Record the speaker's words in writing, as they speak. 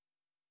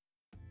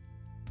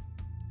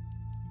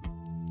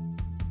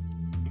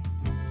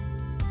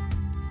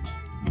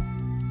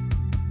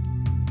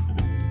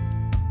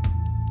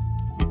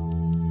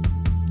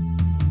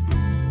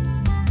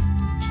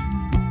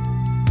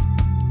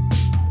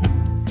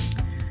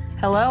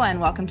Hello and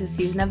welcome to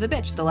Season of the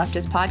Bitch, the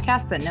leftist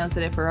podcast that knows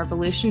that if a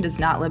revolution does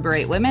not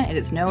liberate women, it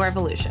is no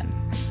revolution.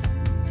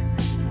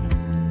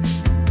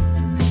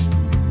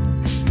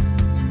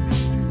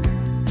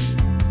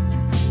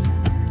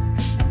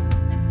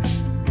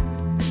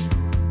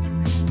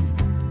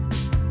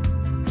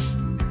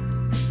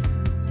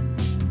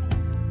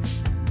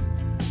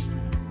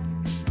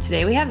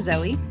 Today we have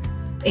Zoe,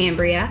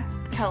 Ambria,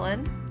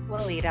 Helen,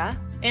 Lolita,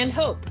 and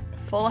Hope.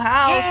 Full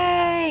house.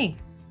 Yay!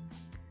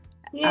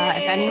 Yay!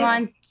 If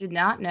anyone did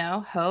not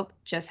know, Hope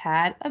just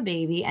had a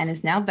baby and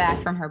is now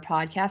back from her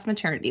podcast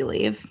maternity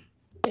leave.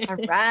 All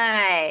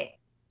right.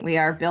 We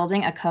are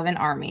building a Coven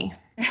army.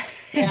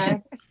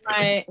 Yes,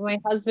 my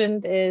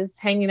husband is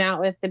hanging out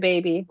with the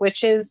baby,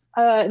 which is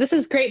this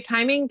is great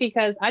timing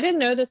because I didn't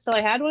know this till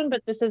I had one,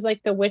 but this is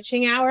like the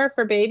witching hour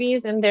for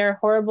babies and their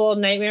horrible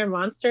nightmare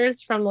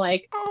monsters from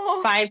like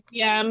 5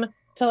 p.m.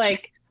 to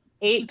like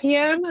 8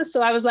 p.m.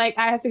 So I was like,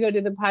 I have to go do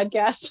the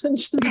podcast and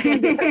just go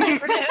do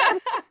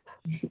it.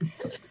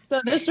 So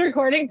this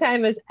recording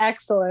time is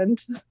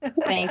excellent.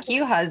 Thank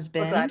you,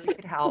 husband. We're glad we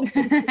could help.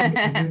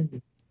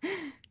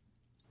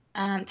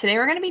 Today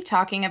we're going to be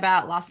talking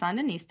about Las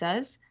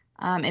Sandinistas.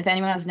 If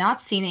anyone has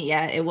not seen it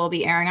yet, it will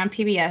be airing on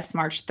PBS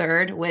March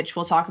 3rd, which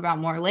we'll talk about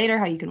more later,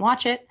 how you can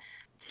watch it.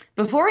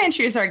 Before we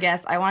introduce our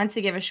guests, I wanted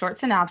to give a short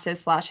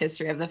synopsis /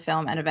 history of the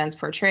film and events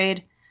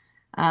portrayed.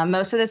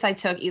 Most of this I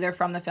took either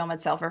from the film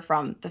itself or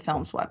from the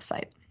film's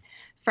website.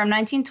 From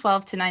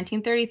 1912 to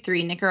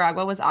 1933,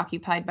 Nicaragua was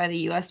occupied by the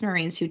U.S.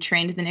 Marines who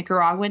trained the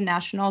Nicaraguan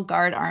National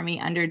Guard Army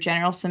under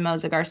General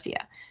Somoza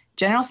Garcia.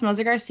 General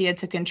Somoza Garcia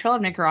took control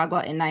of Nicaragua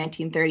in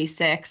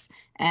 1936,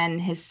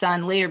 and his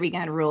son later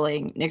began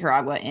ruling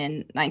Nicaragua in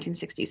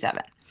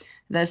 1967.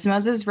 The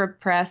Somozas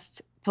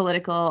repressed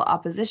political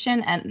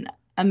opposition and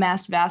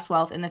amassed vast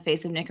wealth in the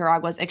face of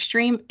Nicaragua's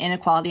extreme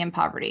inequality and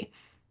poverty.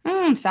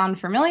 Sound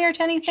familiar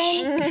to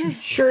anything?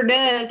 Sure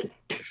does.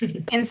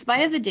 In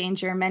spite of the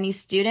danger, many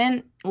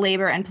student,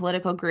 labor, and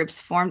political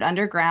groups formed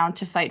underground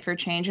to fight for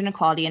change and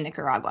equality in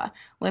Nicaragua.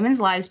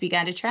 Women's lives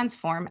began to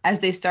transform as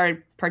they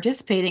started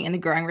participating in the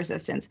growing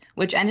resistance,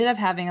 which ended up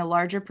having a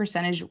larger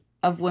percentage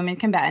of women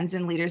combatants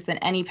and leaders than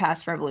any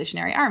past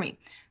revolutionary army,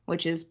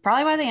 which is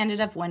probably why they ended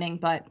up winning,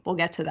 but we'll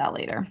get to that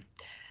later.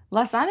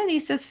 Las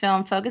Sandinistas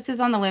film focuses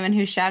on the women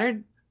who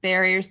shattered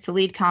barriers to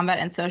lead combat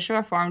and social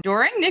reform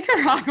during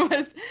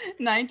Nicaragua's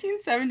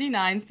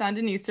 1979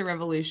 Sandinista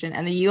Revolution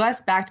and the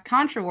U.S.-backed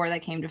Contra War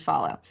that came to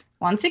follow.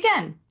 Once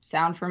again,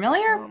 sound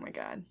familiar? Oh my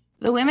God.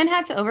 The women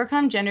had to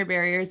overcome gender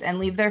barriers and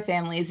leave their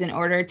families in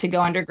order to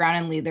go underground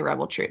and lead the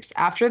rebel troops.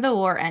 After the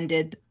war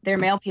ended, their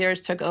male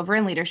peers took over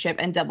in leadership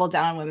and doubled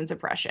down on women's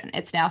oppression.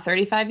 It's now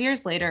 35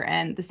 years later,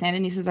 and the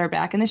Sandinistas are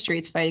back in the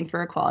streets fighting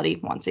for equality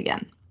once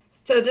again.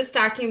 So this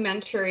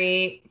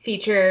documentary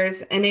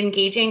features an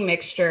engaging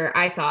mixture,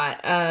 I thought,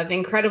 of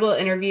incredible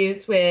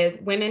interviews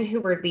with women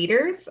who were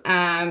leaders,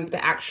 the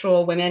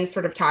actual women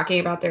sort of talking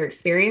about their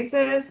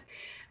experiences,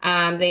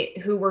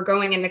 who were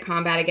going into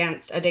combat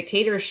against a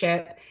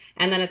dictatorship.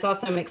 And then it's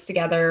also mixed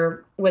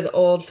together with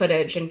old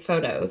footage and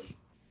photos.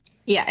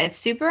 Yeah, it's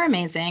super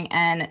amazing.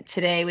 And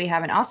today we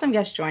have an awesome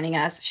guest joining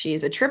us.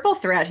 She's a triple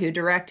threat who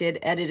directed,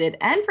 edited,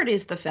 and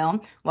produced the film.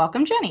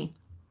 Welcome, Jenny.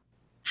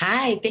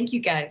 Hi, thank you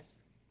guys.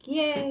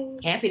 Yay.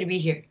 Happy to be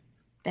here.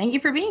 Thank you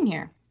for being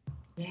here.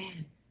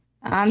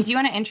 Yeah. Do you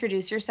want to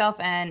introduce yourself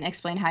and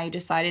explain how you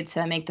decided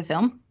to make the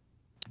film?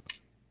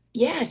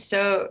 Yeah,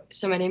 so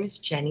my name is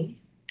Jenny,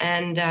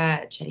 and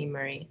Jenny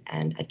Murray,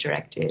 and I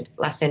directed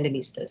Las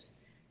Sandinistas.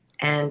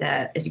 And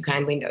as you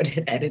kindly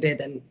noted, edited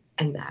and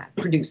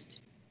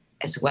produced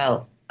as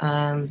well.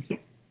 It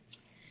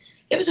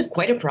was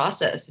quite a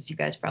process, as you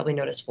guys probably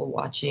noticed while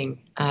watching.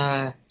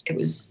 It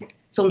was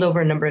filmed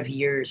over a number of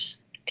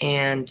years,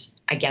 and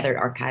I gathered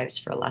archives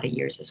for a lot of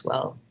years as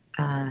well.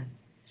 And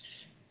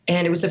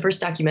it was the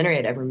first documentary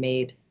I'd ever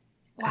made.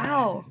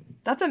 Wow,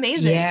 that's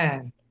amazing.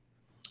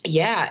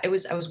 Yeah. I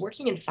was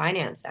working in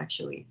finance,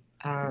 actually.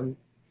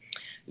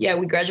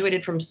 We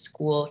graduated from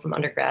school, from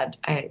undergrad.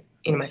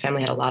 My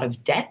family had a lot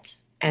of debt,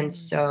 and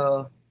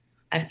so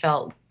I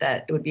felt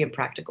that it would be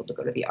impractical to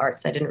go to the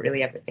arts. I didn't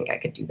really ever think I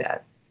could do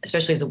that,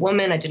 especially as a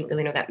woman. I didn't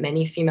really know that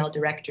many female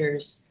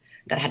directors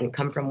that hadn't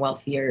come from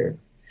wealthier,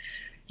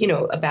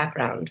 a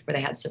background where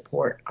they had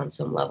support on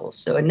some level.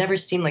 So it never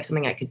seemed like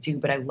something I could do,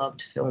 but I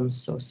loved film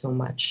so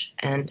much.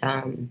 And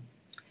while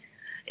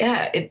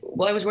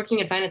I was working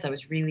in finance, it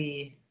was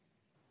really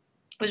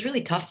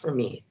tough for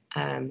me.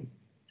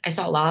 I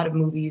saw a lot of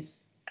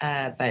movies,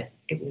 but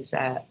it was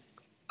a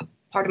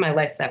part of my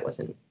life that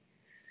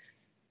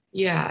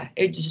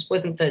it just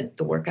wasn't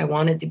the work I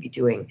wanted to be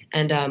doing.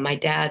 And my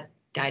dad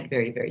died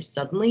very, very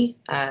suddenly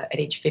at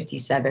age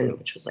 57,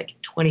 which was like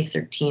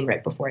 2013,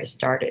 right before I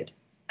started.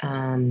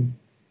 And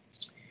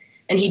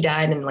he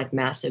died in like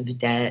massive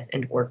debt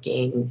and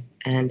working,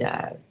 and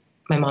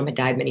my mom had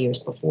died many years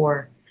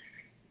before.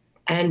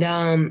 And,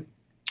 and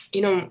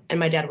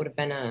my dad would have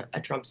been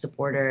a Trump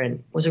supporter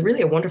and was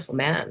really a wonderful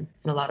man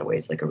in a lot of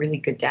ways, like a really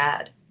good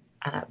dad.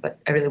 But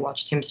I really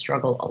watched him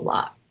struggle a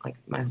lot, like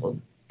my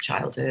whole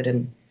childhood.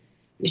 And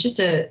was just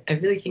I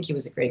really think he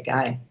was a great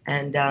guy.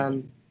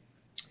 And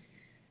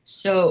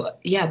so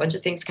yeah, a bunch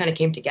of things kind of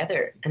came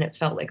together, and it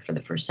felt like for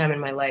the first time in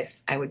my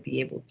life, I would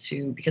be able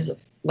to, because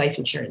of life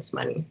insurance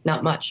money,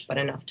 not much, but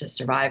enough to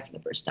survive for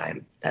the first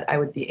time, that I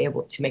would be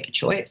able to make a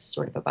choice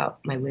sort of about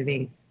my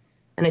living.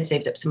 And I'd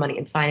saved up some money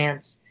in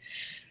finance.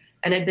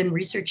 And I'd been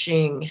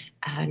researching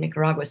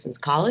Nicaragua since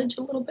college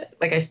a little bit.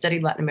 Like I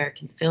studied Latin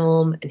American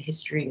film and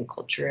history and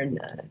culture and,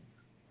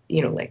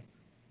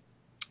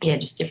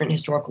 just different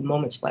historical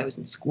moments while I was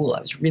in school.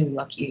 I was really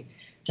lucky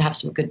to have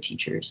some good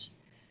teachers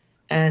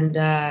and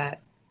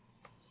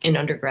in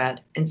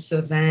undergrad. And so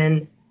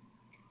then,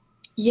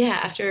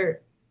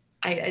 after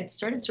I'd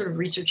started sort of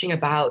researching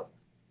about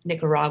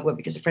Nicaragua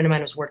because a friend of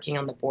mine was working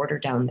on the border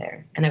down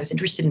there, and I was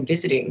interested in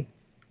visiting.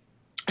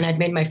 And I'd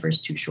made my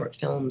first 2 short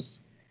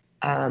films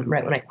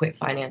right when I quit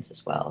finance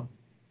as well,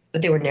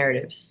 but they were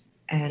narratives.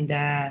 And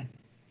I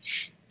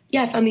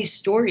found these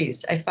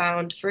stories. I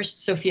found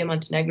first Sofia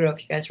Montenegro,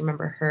 if you guys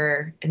remember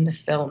her in the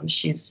film.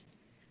 She's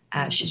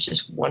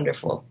just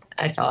wonderful,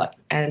 I thought,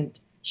 and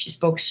she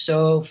spoke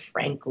so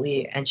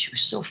frankly, and she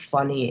was so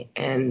funny,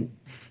 and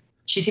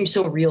she seemed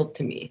so real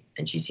to me,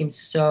 and she seemed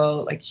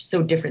so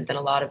different than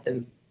a lot of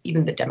them,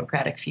 even the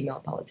Democratic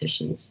female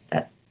politicians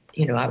that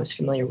I was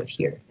familiar with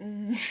here.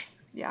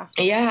 Yeah.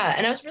 Yeah.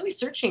 And I was really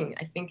searching,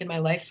 I think, in my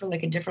life for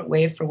like a different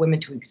way for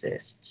women to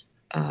exist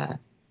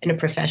in a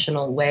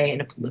professional way, in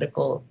a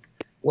political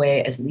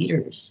way as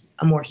leaders,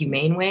 a more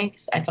humane way.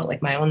 Because I felt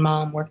like my own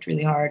mom worked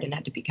really hard and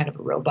had to be kind of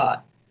a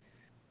robot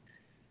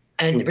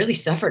and really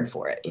suffered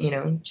for it,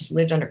 just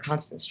lived under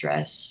constant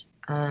stress.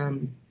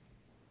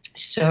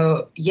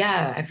 So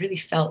yeah, I've really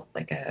felt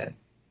like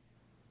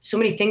so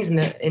many things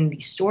in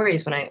these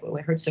stories when I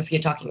heard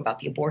Sophia talking about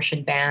the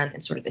abortion ban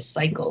and sort of this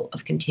cycle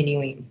of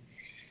continuing,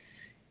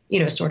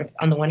 sort of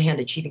on the one hand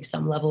achieving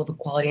some level of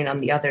equality, and on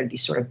the other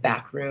these sort of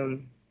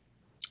backroom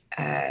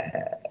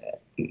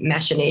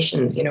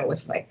machinations,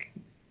 with like,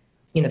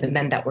 the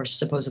men that were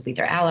supposedly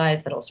their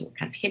allies that also were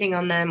kind of hitting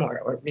on them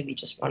or really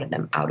just wanted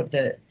them out of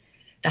the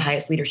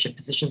highest leadership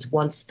positions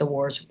once the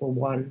wars were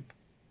won.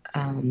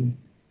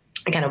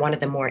 I kind of wanted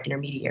them more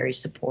intermediary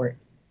support.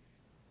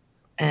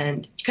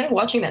 And kind of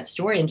watching that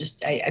story, and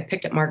just I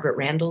picked up Margaret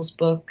Randall's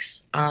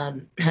books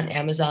on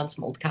Amazon,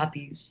 some old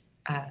copies.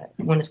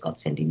 One is called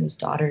Sandino's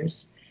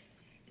Daughters,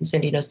 and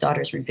Sandino's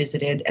Daughters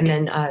Revisited. And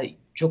then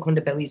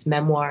Gioconda Belli's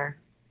memoir,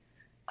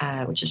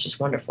 which is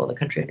just wonderful, The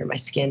Country Under My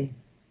Skin.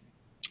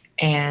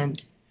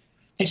 And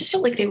I just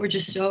felt like they were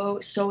just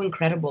so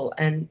incredible.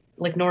 And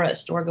like Nora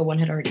Astorga, one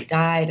had already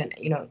died.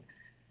 And,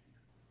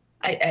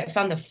 I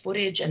found the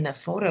footage and the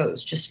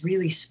photos just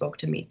really spoke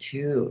to me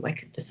too,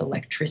 like this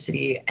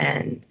electricity.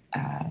 And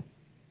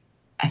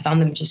I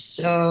found them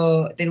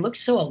they looked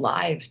so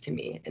alive to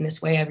me in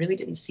this way I really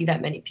didn't see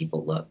that many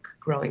people look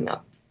growing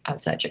up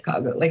outside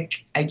Chicago.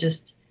 Like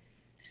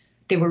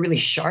they were really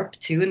sharp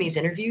too in these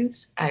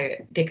interviews.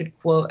 They could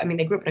quote,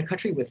 they grew up in a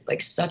country with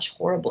like such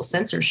horrible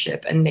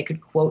censorship, and they could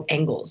quote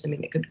Engels.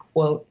 They could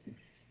quote,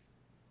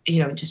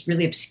 just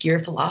really obscure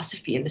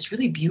philosophy in this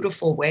really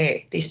beautiful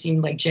way. They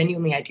seemed like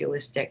genuinely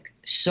idealistic,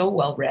 so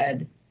well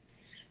read.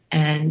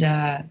 And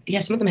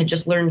some of them had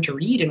just learned to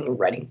read and were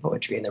writing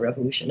poetry in the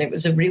revolution. It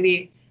was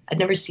I'd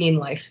never seen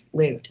life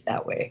lived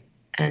that way.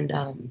 And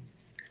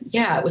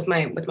with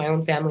my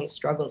own family's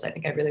struggles, I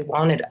think I really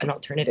wanted an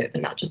alternative,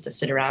 and not just to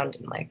sit around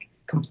and like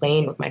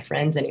complain with my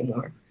friends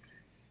anymore.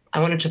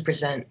 I wanted to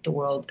present the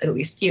world, at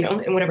least, in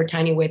whatever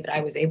tiny way that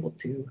I was able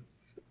to,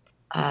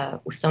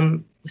 with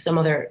some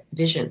other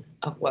vision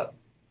of what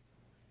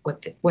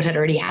had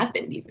already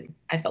happened. Even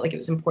I felt like it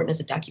was important as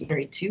a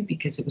documentary too,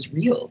 because it was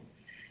real.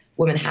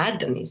 Women had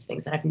done these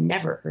things that I've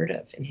never heard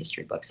of in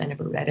history books. I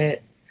never read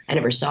it. I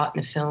never saw it in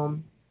a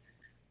film.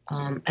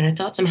 And I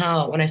thought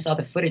somehow when I saw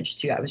the footage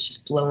too, I was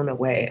just blown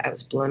away. I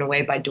was blown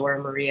away by Dora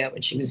Maria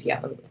when she was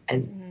young,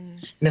 and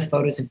the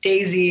photos of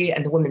Daisy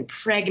and the women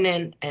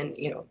pregnant, and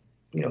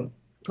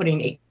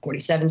putting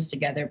AK-47s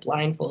together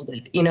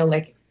blindfolded,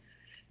 like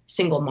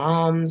single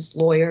moms,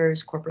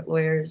 lawyers, corporate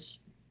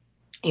lawyers,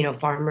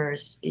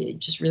 farmers. It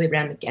just really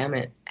ran the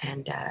gamut.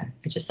 And I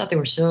just thought they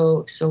were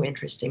so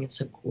interesting and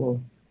so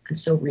cool and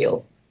so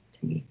real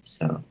to me.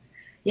 So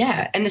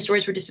yeah, and the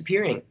stories were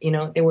disappearing.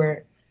 They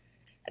were,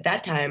 at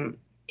that time,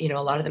 a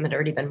lot of them had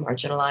already been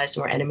marginalized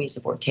and were enemies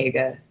of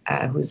Ortega,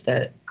 who's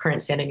the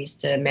current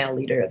Sandinista male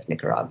leader of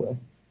Nicaragua.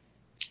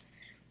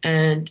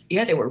 And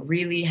yeah, they were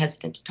really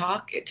hesitant to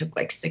talk. It took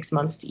like 6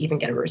 months to even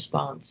get a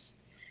response,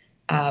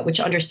 which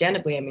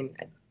understandably,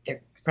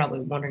 they're probably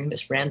wondering who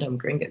this random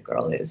gringa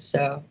girl is.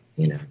 So,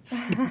 they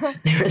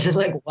were just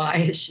like, why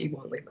is she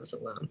won't leave us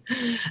alone?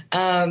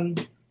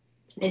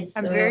 And so,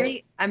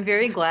 I'm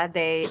very glad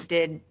they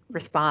did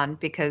respond,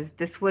 because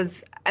this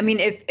was,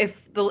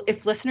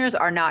 if listeners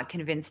are not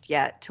convinced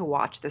yet to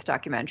watch this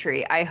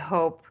documentary, I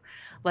hope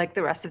like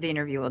the rest of the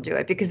interview will do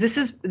it, because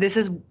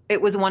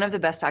it was one of the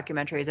best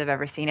documentaries I've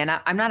ever seen. And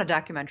I'm not a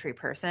documentary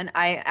person.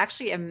 I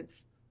actually am,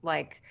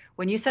 like,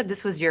 when you said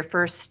this was your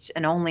first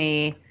and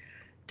only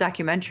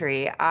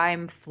documentary,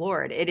 I'm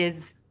floored. It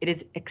is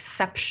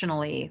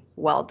exceptionally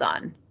well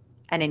done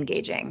and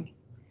engaging.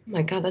 Oh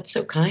my God, that's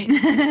so kind.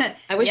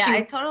 I wish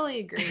I totally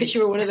agree. I wish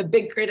you were one of the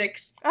big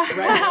critics.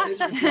 Right.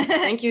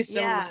 Thank you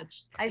so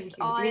much. I Thank you.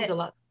 saw It means it. a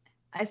lot.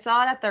 I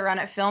saw it at the Run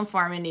It Film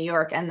Farm in New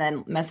York, and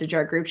then messaged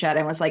our group chat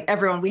and was like,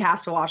 "Everyone, we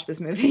have to watch this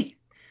movie."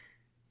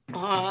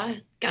 Aw,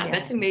 God, Yeah.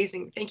 that's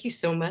amazing. Thank you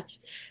so much.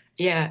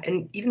 Yeah,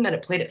 and even that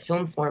it played at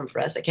Film Forum for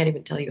us, I can't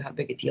even tell you how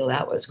big a deal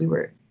that was. We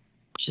were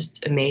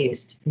just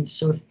amazed. And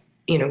so,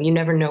 you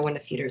never know when a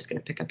theater is going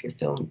to pick up your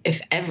film,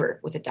 if ever,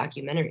 with a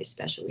documentary,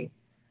 especially,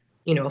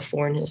 a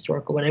foreign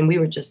historical one. And we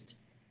were just,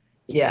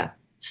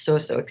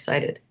 so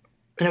excited.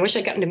 And I wish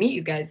I'd gotten to meet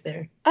you guys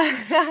there.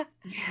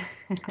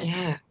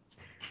 Yeah.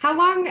 How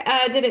long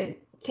did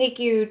it take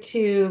you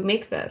to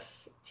make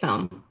this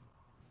film?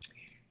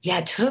 Yeah,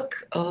 it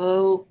took,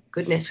 oh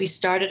goodness, we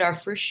started, our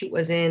first shoot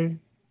was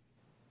in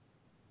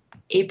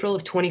April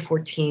of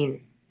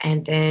 2014.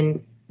 And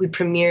then we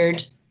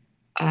premiered,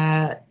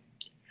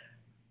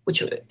 which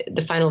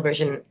the final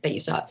version that you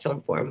saw at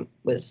Film Forum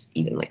was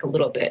even like a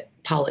little bit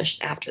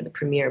polished after the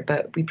premiere,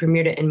 but we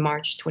premiered it in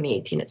March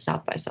 2018 at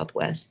South by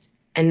Southwest.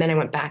 And then I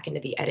went back into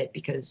the edit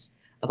because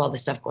of all the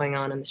stuff going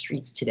on the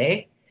streets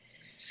today.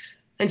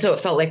 And so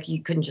it felt like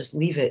you couldn't just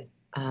leave it.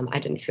 I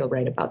didn't feel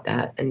right about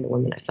that. And the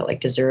women I felt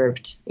like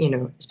deserved,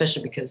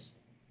 especially because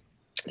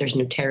there's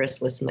no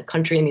terrorist lists in the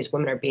country and these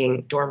women are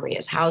being, Dora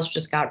Maria's house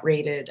just got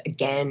raided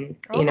again,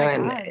 Oh my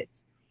and God.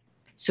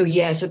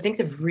 so things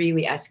have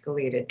really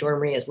escalated. Dora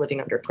Maria is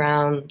living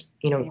underground,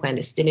 in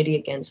clandestinity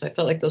again. So I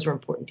felt like those were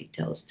important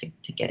details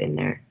to get in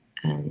there.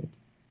 And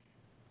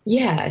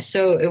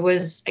so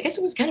I guess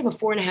it was kind of a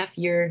 4.5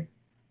 year,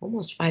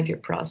 almost 5 year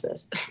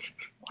process.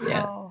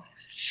 Wow.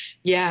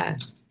 Yeah.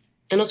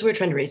 And also we're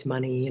trying to raise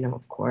money,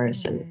 of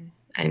course. And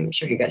I'm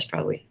sure you guys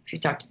probably, if you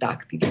talk to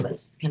doc people,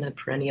 that's kind of the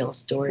perennial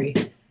story.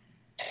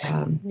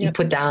 You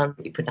put down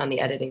the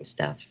editing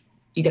stuff,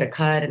 you get a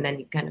cut, and then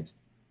you kind of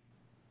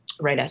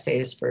write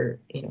essays for,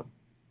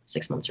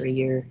 6 months or a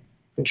year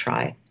and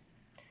try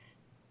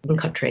and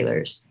cut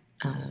trailers.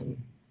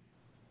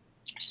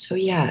 So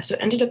it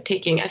ended up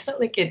taking, I felt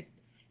like it,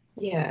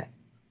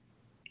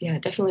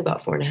 definitely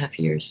about 4.5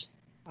 years.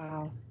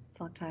 Wow, it's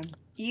a long time.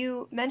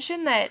 You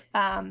mentioned that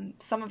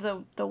some of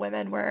the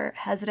women were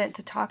hesitant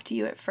to talk to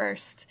you at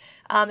first,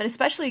 and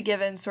especially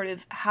given sort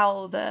of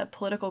how the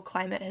political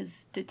climate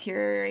has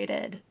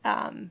deteriorated.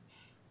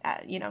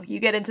 You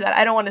get into that.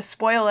 I don't want to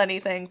spoil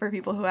anything for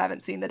people who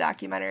haven't seen the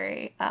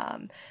documentary,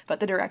 but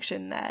the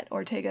direction that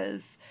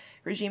Ortega's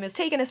regime has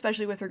taken,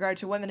 especially with regard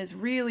to women, is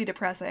really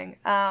depressing.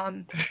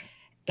 And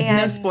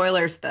No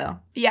spoilers, though.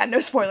 Yeah,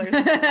 no spoilers.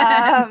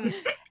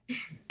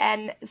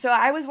 And so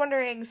I was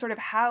wondering sort of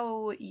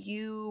how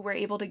you were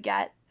able to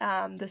get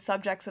the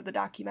subjects of the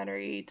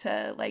documentary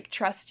to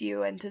trust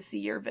you and to see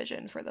your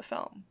vision for the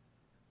film.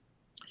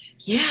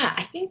 Yeah,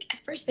 I think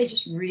at first they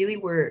just really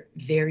were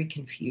very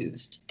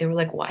confused. They were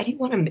like, why do you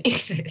want to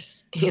make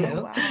this?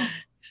 Oh, wow.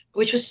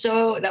 Which was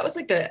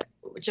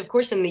which of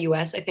course in the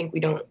US, I think we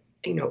don't,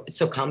 it's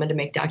so common to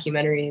make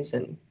documentaries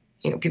and,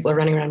 people are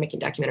running around making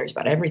documentaries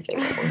about everything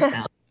almost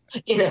now,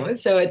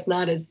 so it's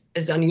not as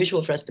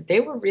unusual for us, but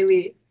they were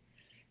really,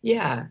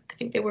 I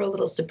think they were a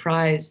little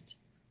surprised.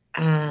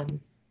 And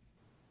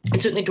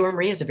certainly Dora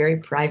Maria is a very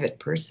private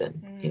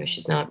person.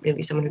 She's not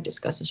really someone who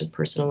discusses her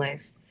personal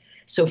life.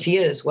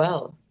 Sophia as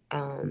well.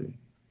 I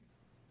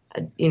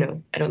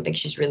don't think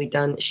she's really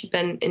done, she'd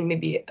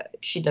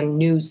done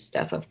news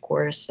stuff, of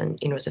course, and,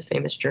 was a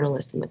famous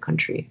journalist in the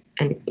country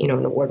and,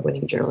 an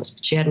award-winning journalist,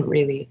 but she hadn't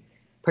really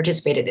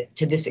participated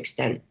to this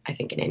extent, I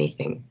think, in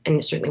anything.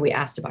 And certainly we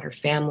asked about her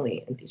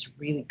family and these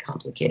really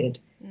complicated,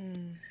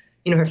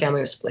 her family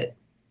was split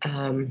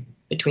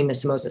between the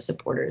Somoza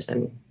supporters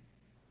and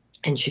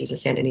she was a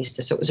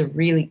Sandinista. So it was a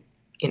really,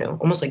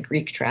 almost like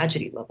Greek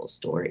tragedy level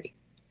story.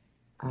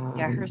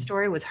 Her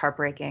story was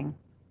heartbreaking.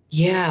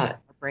 Yeah.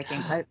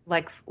 Heartbreaking.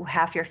 Like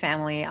half your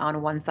family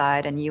on one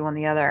side and you on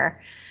the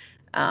other.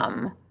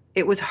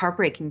 It was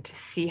heartbreaking to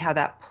see how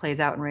that plays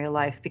out in real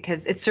life,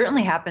 because it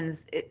certainly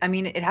happens.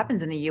 It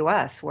happens in the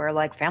US where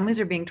families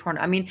are being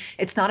torn.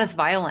 It's not as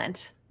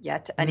violent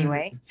yet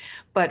anyway,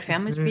 but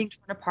families are being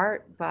torn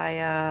apart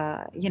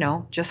by,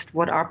 just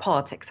what our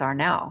politics are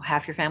now.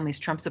 Half your family's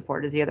Trump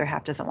supporters, the other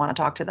half doesn't want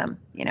to talk to them,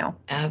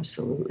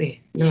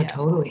 Absolutely. No,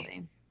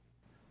 totally.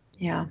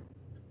 Yeah.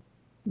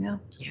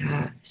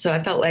 So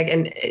I felt like,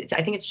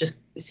 I think it's just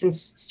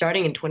since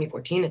starting in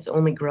 2014, it's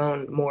only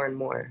grown more and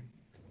more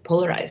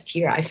polarized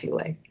here. I feel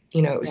like,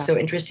 it was so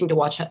interesting to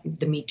watch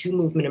the Me Too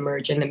movement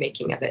emerge and the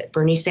making of it.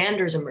 Bernie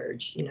Sanders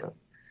emerge,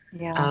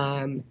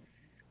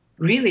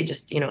 really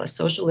just,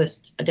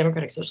 a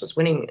Democratic socialist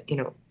winning,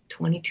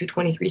 22,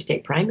 23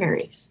 state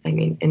primaries.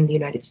 In the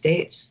United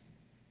States,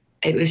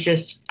 it was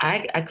just,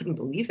 I couldn't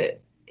believe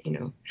it,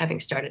 having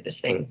started this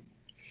thing,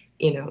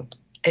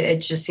 it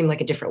just seemed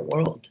like a different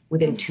world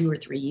within 2 or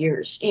 3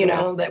 years,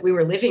 that we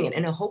were living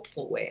in a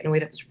hopeful way, in a way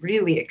that was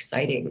really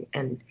exciting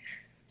and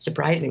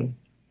surprising.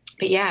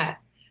 But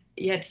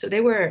so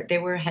they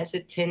were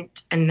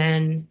hesitant. And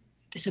then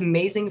this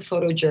amazing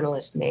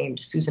photojournalist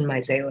named Susan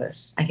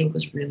Meiselas, I think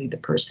was really the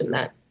person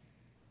that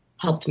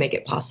helped make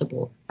it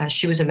possible.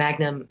 She is a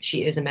Magnum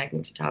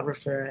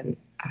photographer, and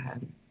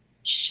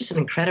she's just an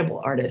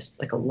incredible artist,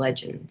 like a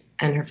legend.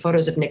 And her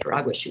photos of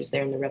Nicaragua, she was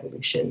there in the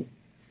revolution.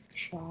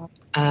 Wow.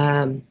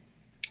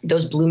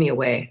 Those blew me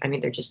away. I mean,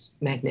 they're just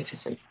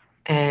magnificent.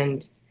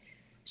 And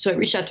so I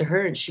reached out to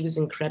her, and she was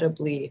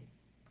incredibly,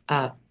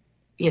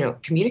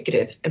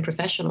 communicative and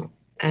professional,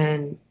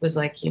 and was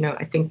like,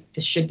 I think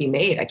this should be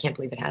made. I can't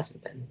believe it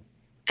hasn't been.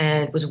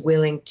 And was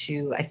willing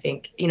to, I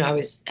think,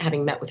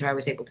 having met with her, I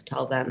was able to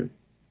tell them,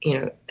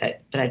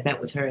 that I'd met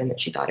with her and that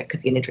she thought it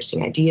could be an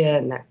interesting idea,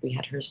 and that we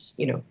had her,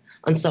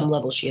 on some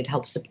level, she had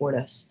helped support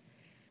us.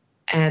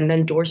 And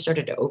then doors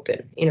started to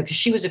open, because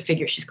she was a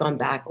figure. She's gone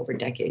back over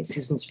decades.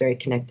 Susan's very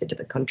connected to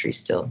the country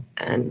still.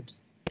 And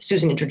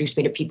Susan introduced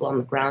me to people on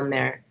the ground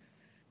there,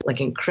 like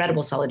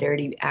incredible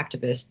solidarity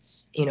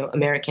activists,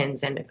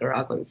 Americans and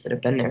Nicaraguans that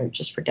have been there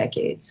just for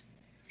decades,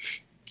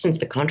 since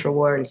the Contra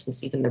War and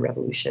since even the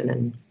revolution.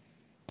 And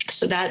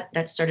so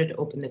that started to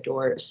open the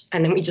doors.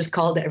 And then we just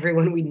called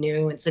everyone we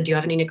knew and said, do you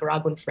have any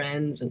Nicaraguan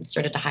friends? And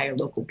started to hire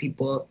local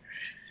people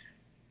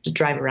to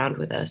drive around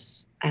with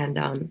us.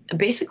 And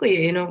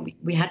basically,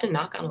 we had to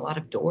knock on a lot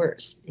of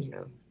doors,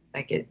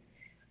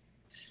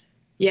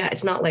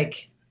 it's not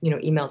like,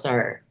 emails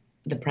are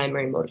the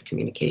primary mode of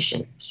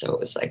communication. So it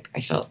was like,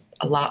 I felt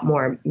a lot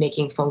more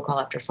making phone call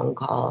after phone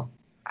call,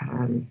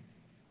 and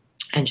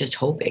just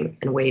hoping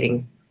and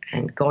waiting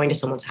and going to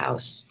someone's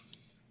house,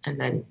 and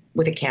then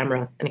with a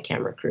camera and a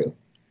camera crew,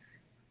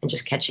 and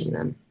just catching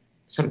them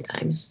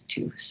sometimes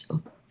too.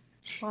 So,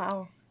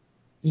 wow.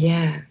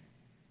 Yeah.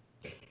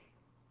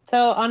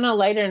 So on a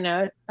lighter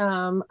note,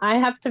 I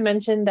have to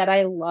mention that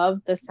I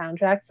love the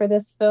soundtrack for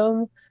this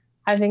film.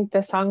 I think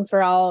the songs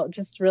were all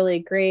just really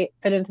great,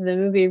 fit into the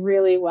movie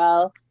really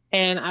well.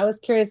 And I was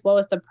curious, what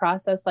was the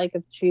process like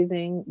of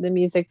choosing the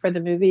music for the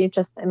movie?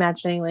 Just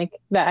imagining like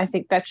that, I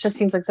think that just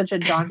seems like such a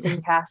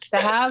daunting task to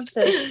have,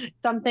 to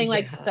something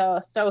like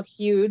so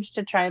huge,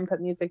 to try and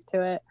put music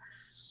to it.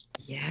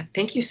 Yeah,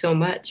 thank you so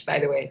much, by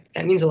the way.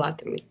 That means a lot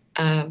to me.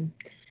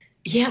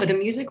 But the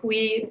music,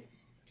 it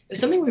was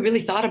something we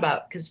really thought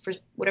about, because for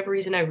whatever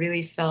reason, I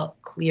really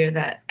felt clear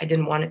that I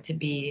didn't want it to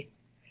be,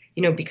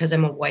 because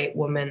I'm a white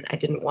woman, I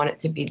didn't want it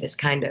to be this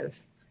kind of,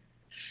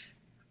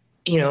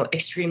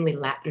 extremely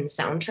Latin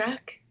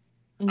soundtrack,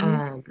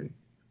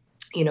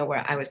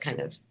 where I was kind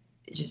of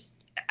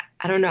just,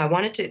 I don't know, I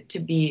wanted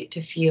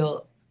to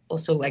feel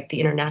also like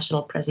the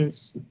international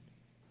presence.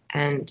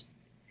 And,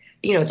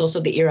 it's also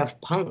the era of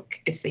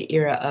punk. It's the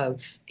era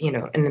of,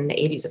 and then the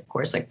 80s, of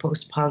course, like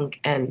post-punk,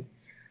 and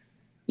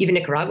even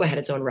Nicaragua had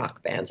its own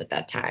rock bands at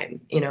that time,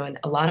 and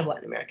a lot of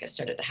Latin America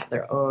started to have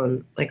their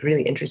own, like,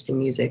 really interesting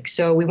music.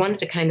 So we wanted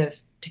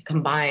to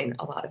combine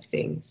a lot of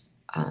things.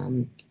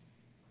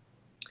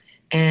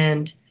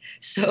 And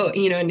so,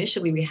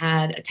 initially we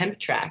had a temp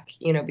track,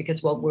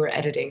 because while we were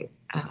editing,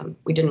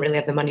 we didn't really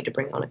have the money to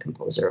bring on a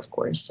composer, of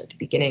course, at the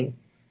beginning.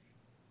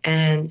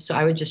 And so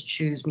I would just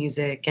choose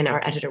music, and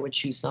our editor would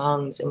choose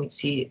songs, and we'd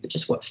see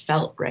just what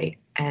felt right.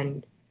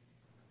 And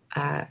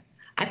I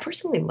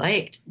personally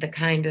liked the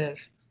kind of,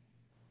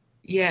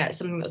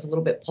 something that was a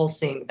little bit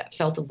pulsing, that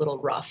felt a little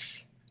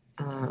rough,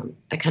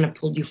 that kind of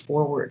pulled you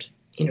forward,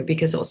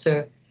 because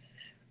also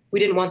we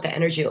didn't want the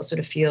energy also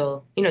to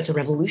feel, it's a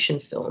revolution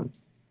film.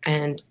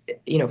 And,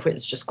 if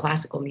it's just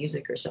classical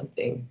music or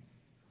something,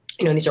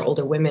 these are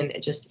older women,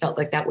 it just felt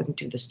like that wouldn't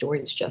do the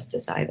stories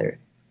justice either.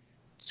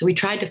 So we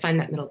tried to find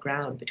that middle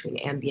ground between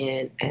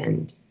ambient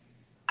and,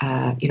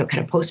 kind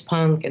of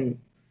post-punk. And,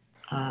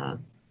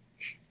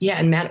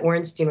 and Matt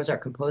Orenstein was our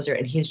composer,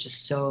 and he's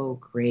just so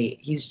great.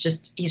 He's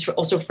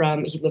also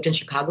he lived in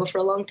Chicago for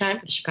a long time,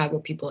 for the Chicago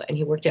people, and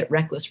he worked at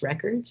Reckless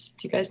Records.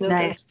 Do you guys know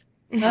this?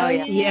 Oh,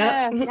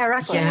 yeah. Yeah,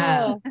 Reckless.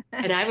 Yeah.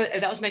 And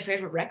that was my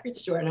favorite record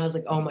store. And I was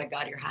like, oh my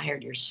God, you're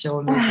hired. You're so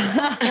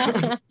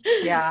amazing.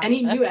 Yeah. And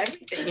he knew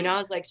everything, I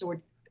was like, so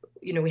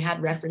we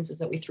had references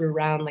that we threw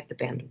around, like the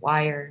band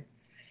Wire,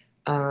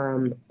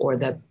 or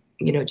the,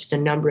 just a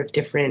number of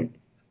different,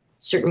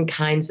 certain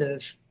kinds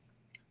of,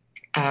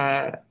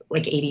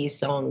 like 80s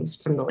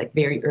songs from the like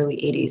very early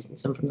 80s and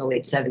some from the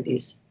late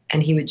 70s.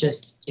 And he would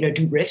just,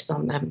 do riffs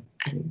on them.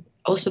 And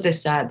also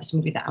this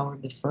movie, The Hour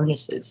of the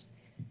Furnaces,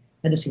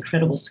 had this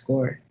incredible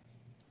score.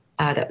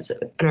 That was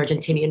an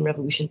Argentinian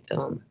revolution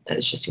film that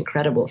is just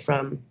incredible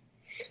from,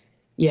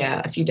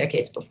 a few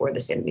decades before the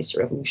Sandinista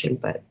revolution.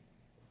 But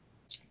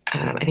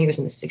I think it was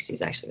in the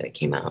 60s actually that it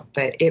came out.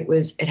 But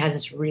it has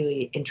this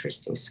really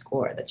interesting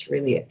score that's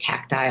really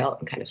tactile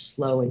and kind of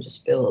slow and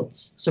just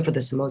builds. So for the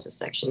Somoza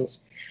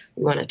sections,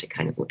 we wanted to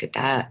kind of look at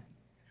that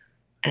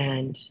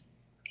and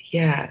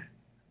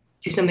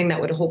do something that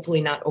would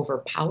hopefully not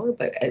overpower,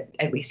 but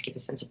at least give a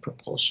sense of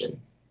propulsion.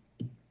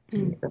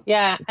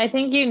 Yeah, I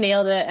think you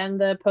nailed it. And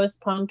the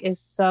post-punk is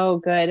so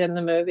good in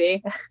the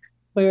movie.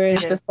 We were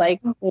just like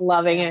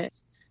loving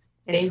it.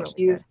 Thank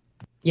you. Good.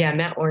 Yeah,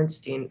 Matt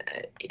Orenstein,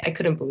 I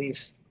couldn't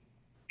believe,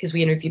 because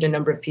we interviewed a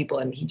number of people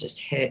and he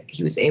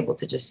was able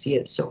to just see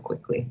it so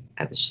quickly.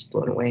 I was just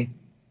blown away.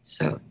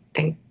 So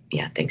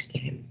thanks to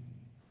him.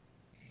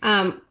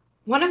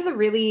 One of the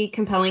really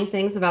compelling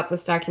things about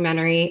this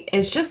documentary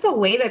is just the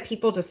way that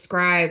people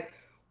describe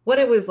what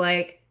it was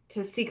like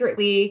to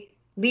secretly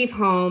leave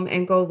home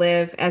and go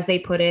live, as they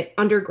put it,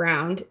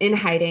 underground in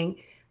hiding,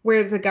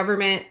 where the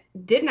government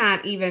did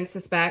not even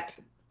suspect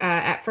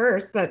at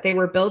first that they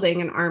were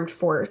building an armed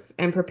force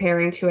and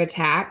preparing to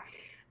attack.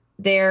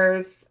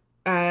 There's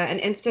an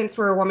instance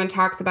where a woman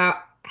talks about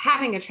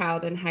having a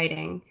child in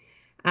hiding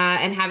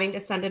and having to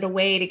send it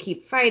away to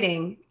keep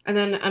fighting. And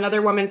then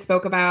another woman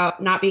spoke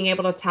about not being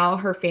able to tell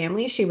her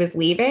family she was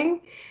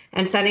leaving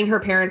and sending her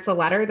parents a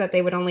letter that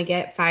they would only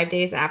get 5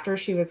 days after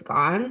she was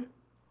gone.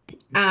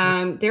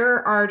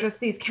 There are just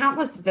these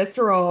countless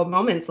visceral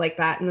moments like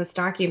that in this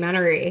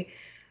documentary.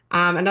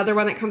 Another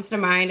one that comes to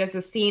mind is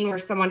a scene where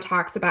someone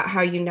talks about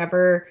how you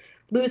never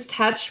lose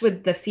touch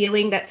with the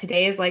feeling that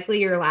today is likely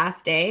your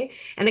last day.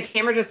 And the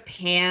camera just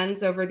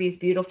pans over these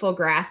beautiful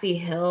grassy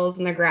hills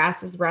and the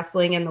grass is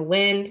rustling in the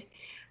wind.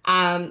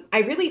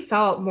 I really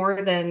felt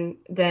more than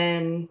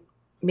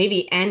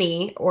maybe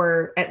any,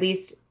 or at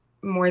least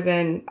more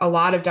than a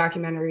lot of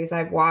documentaries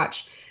I've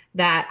watched,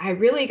 that I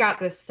really got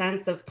this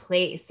sense of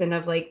place and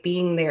of like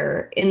being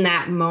there in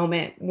that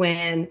moment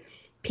when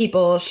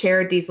people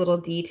shared these little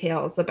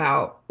details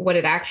about what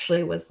it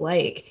actually was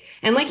like.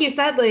 And like you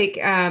said, like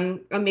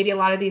maybe a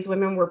lot of these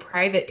women were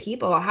private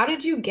people. How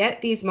did you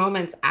get these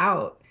moments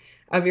out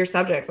of your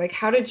subjects? Like,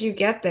 how did you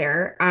get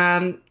there?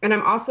 And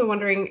I'm also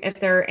wondering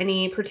if there are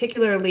any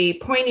particularly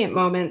poignant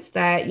moments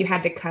that you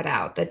had to cut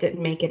out that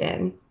didn't make it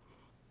in.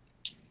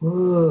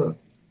 Ooh,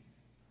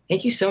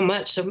 thank you so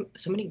much. So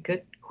many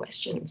good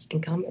questions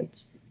and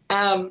comments.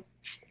 Let's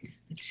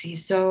see.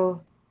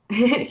 So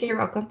you're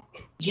welcome.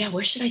 Yeah,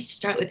 where should I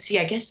start? Let's see.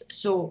 I guess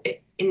so.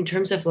 In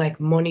terms of like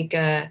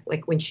Monica,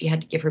 like when she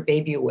had to give her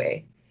baby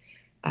away,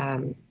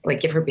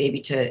 like give her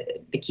baby to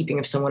the keeping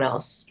of someone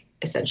else,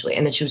 essentially,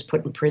 and then she was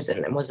put in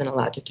prison and wasn't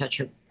allowed to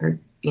touch her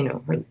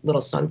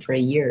little son for a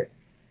year.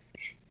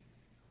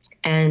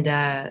 And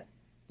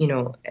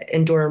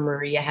and Dora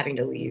Maria having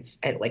to leave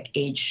at like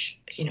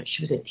age,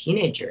 she was a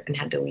teenager and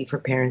had to leave her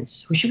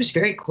parents, who she was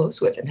very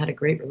close with and had a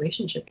great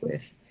relationship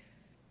with.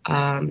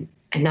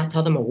 And not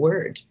tell them a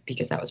word,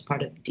 because that was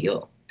part of the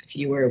deal. If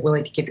you were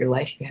willing to give your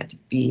life,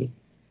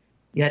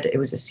 it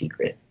was a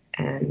secret.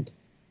 And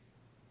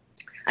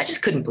I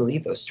just couldn't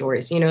believe those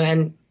stories,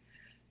 and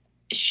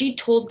she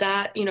told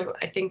that,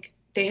 I think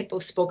they had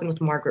both spoken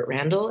with Margaret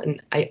Randall, and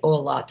I owe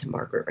a lot to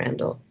Margaret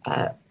Randall,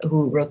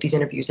 who wrote these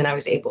interviews. And I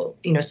was able,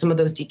 some of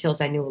those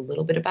details I knew a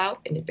little bit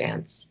about in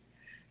advance,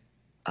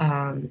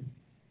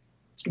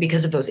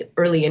 because of those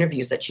early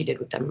interviews that she did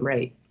with them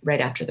right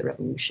after the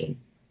revolution.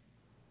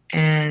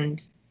 And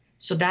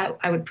so that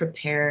I would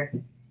prepare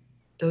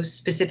those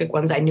specific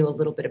ones I knew a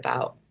little bit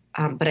about,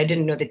 but I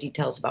didn't know the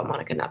details about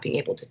Monica not being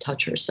able to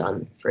touch her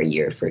son for a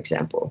year, for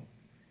example.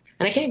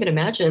 And I can't even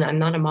imagine, I'm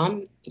not a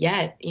mom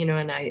yet,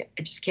 and I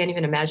just can't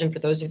even imagine for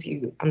those of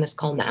you on this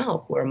call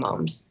now who are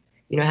moms,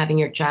 having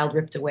your child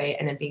ripped away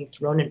and then being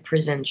thrown in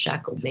prison,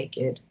 shackled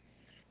naked.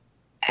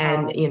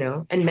 And,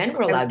 and men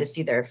were allowed to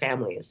see their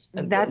families.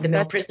 The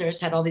male prisoners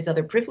had all these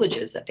other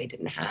privileges that they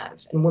didn't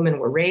have. And women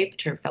were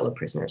raped, her fellow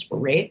prisoners were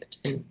raped,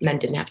 and men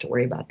didn't have to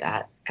worry about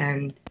that.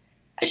 And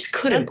I just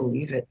couldn't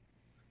believe it.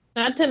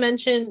 Not to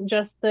mention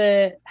just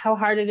how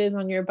hard it is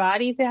on your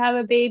body to have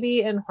a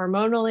baby and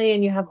hormonally,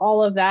 and you have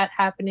all of that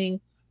happening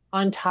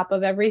on top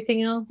of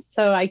everything else.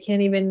 So I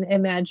can't even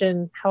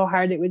imagine how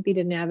hard it would be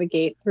to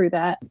navigate through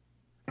that.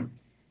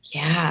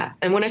 Yeah.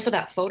 And when I saw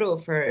that photo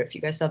of her, if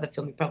you guys saw the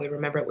film, you probably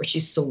remember it, where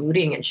she's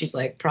saluting and she's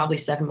like probably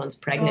 7 months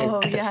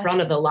pregnant at the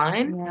front of the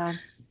line. Yeah.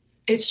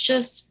 It's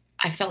just,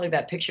 I felt like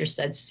that picture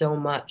said so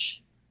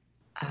much.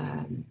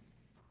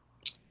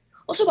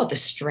 Also about the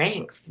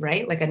strength,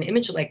 right? Like an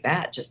image like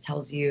that just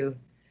tells you,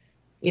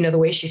 the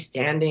way she's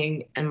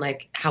standing and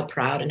like how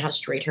proud and how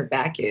straight her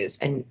back is,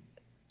 and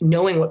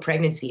knowing what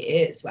pregnancy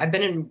is. I've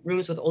been in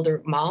rooms with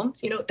older moms,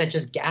 that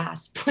just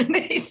gasp when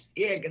they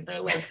see it, because they're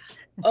like,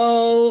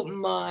 oh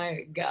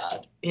my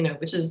God,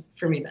 which is,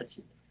 for me,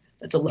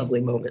 that's a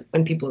lovely moment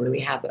when people really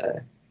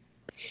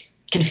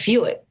can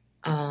feel it.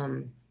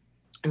 And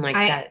like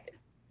that.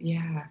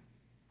 Yeah.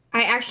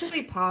 I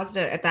actually paused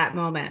it at that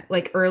moment,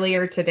 like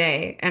earlier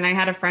today. And I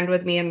had a friend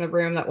with me in the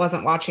room that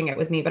wasn't watching it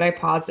with me, but I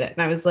paused it and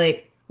I was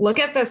like, look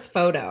at this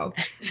photo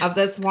of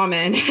this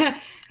woman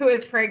who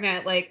is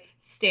pregnant, like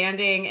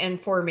standing in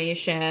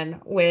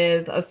formation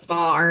with a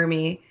small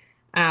army.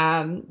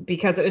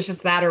 Because it was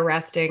just that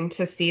arresting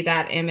to see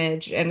that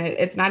image, and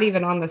it's not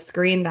even on the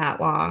screen that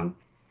long.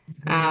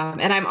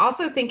 And I'm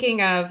also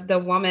thinking of the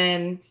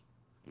woman,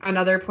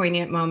 another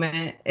poignant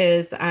moment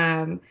is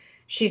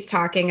she's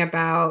talking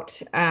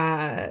about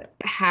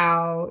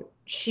how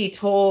she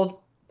told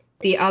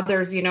the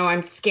others,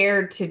 I'm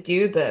scared to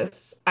do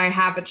this. I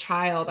have a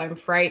child. I'm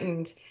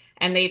frightened.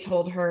 And they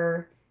told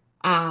her,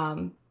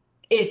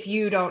 if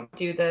you don't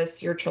do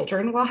this, your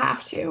children will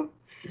have to.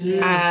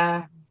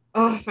 Yeah.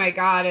 Oh my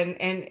God.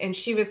 And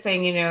she was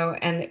saying,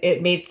 and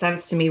it made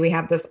sense to me. We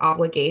have this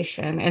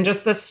obligation, and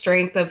just the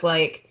strength of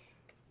like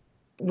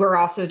we're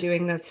also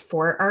doing this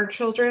for our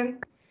children.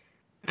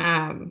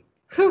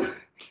 Whew.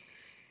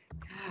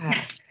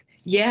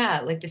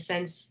 Yeah, like the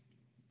sense,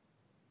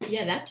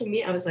 yeah, that to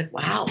me, I was like,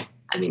 wow.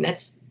 I mean,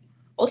 that's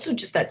also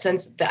just that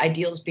sense of the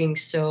ideals being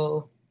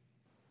so,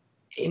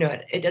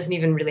 it doesn't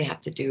even really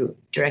have to do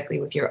directly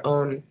with your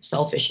own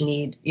selfish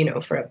need,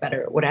 for a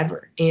better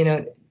whatever,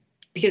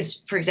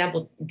 because, for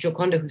example,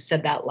 Joconda, who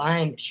said that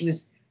line, she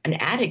was an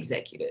ad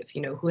executive,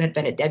 who had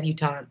been a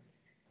debutante,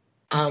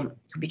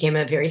 who became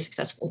a very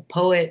successful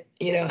poet,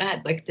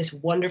 had like this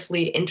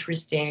wonderfully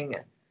interesting,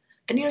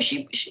 and,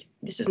 she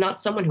this is not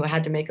someone who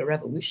had to make a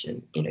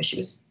revolution.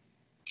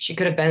 She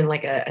could have been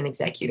like an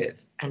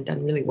executive and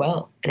done really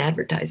well in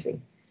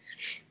advertising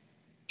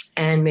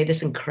and made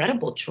this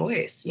incredible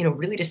choice,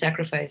 really to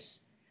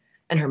sacrifice.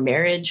 And her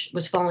marriage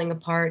was falling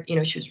apart.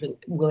 She was really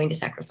willing to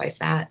sacrifice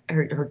that,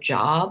 her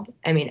job.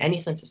 I mean, any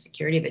sense of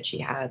security that she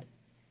had.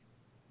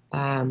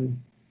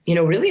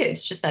 Really,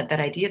 it's just that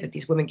idea that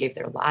these women gave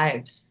their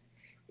lives.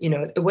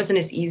 It wasn't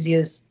as easy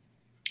as,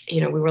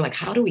 we were like,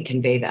 how do we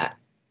convey that?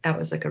 That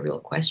was like a real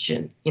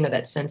question,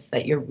 that sense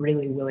that you're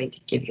really willing to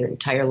give your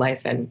entire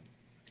life and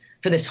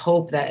for this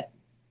hope that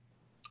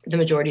the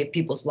majority of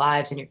people's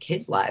lives and your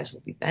kids' lives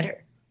will be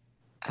better.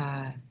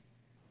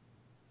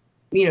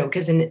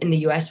 Because in the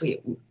U.S., we,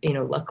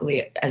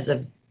 luckily, as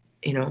of,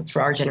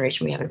 for our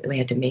generation, we haven't really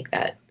had to make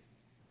that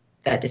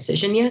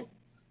decision yet.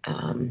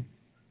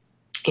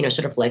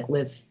 Sort of like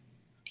live,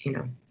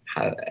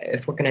 how,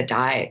 if we're going to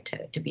die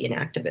to be an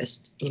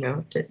activist,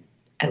 to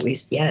at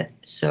least yet.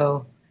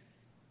 So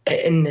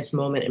in this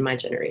moment, in my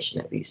generation,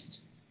 at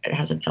least, it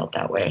hasn't felt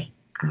that way.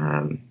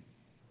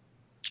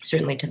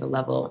 Certainly to the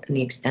level and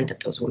the extent that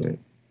those women,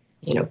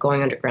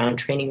 going underground,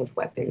 training with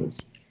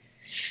weapons.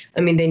 I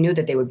mean, they knew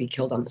that they would be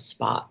killed on the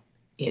spot,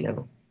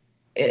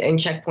 In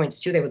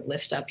checkpoints too, they would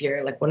lift up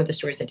like one of the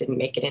stories that didn't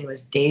make it in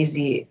was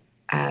Daisy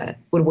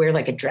would wear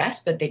like a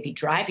dress, but they'd be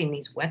driving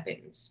these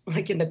weapons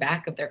like in the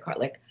back of their car,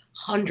 like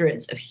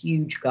hundreds of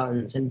huge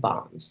guns and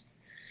bombs.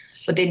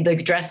 But they'd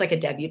like dress like a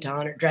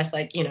debutante or dress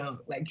like,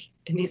 and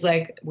he's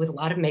like with a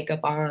lot of makeup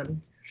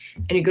on.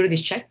 And you go to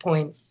these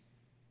checkpoints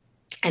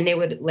and they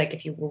would, like,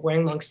 if you were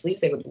wearing long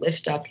sleeves, they would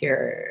lift up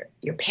your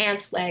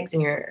pants legs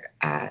and your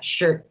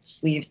shirt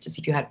sleeves to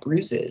see if you had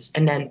bruises.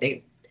 And then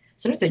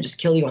sometimes they just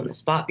kill you on the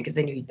spot because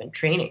they knew you'd been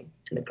training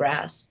in the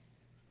grass.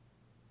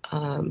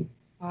 Wow.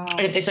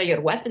 And if they saw you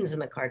had weapons in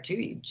the car too,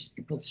 you'd just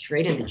be pulled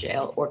straight into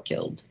jail or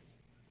killed.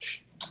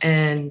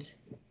 And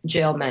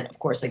jail meant, of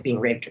course, like being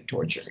raped or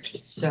tortured.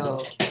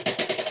 So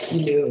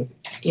you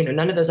knew,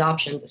 none of those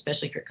options,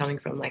 especially if you're coming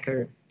from like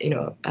a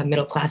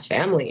middle-class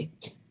family,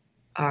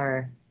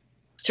 are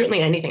certainly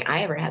anything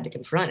I ever had to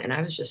confront. And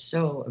I was just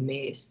so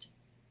amazed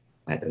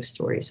by those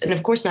stories. And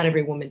of course, not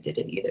every woman did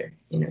it either,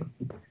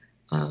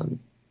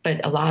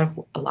 but a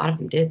lot of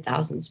them did.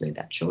 Thousands made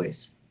that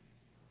choice.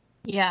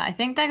 Yeah, I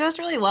think that goes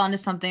really well into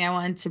something I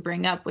wanted to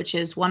bring up, which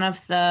is one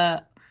of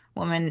the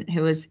women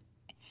who was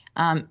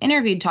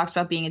interviewed talks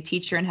about being a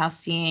teacher and how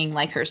seeing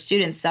like her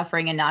students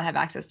suffering and not have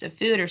access to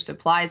food or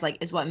supplies like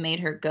is what made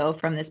her go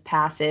from this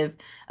passive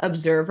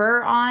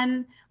observer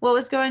on what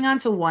was going on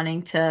to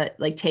wanting to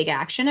like take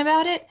action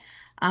about it,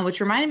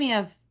 which reminded me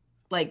of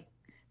like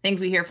things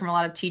we hear from a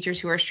lot of teachers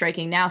who are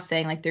striking now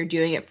saying like they're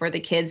doing it for the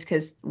kids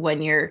because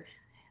when you're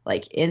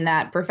like in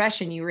that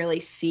profession, you really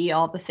see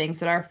all the things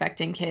that are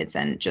affecting kids.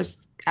 And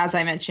just as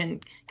I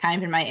mentioned kind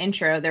of in my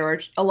intro, there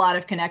were a lot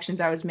of connections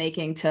I was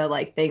making to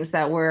like things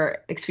that we're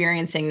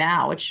experiencing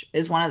now, which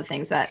is one of the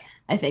things that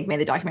I think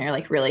made the documentary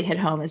like really hit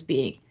home as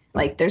being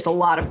like there's a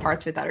lot of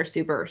parts of it that are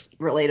super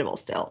relatable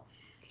still.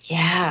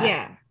 Yeah.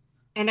 Yeah.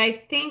 And I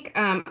think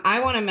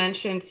I want to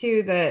mention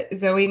too that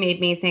Zoe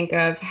made me think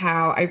of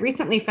how I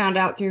recently found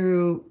out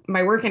through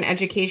my work in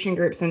education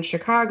groups in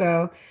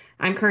Chicago.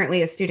 I'm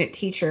currently a student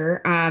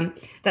teacher,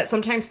 that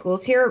sometimes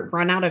schools here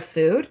run out of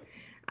food.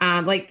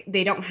 Like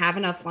they don't have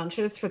enough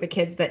lunches for the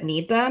kids that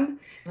need them.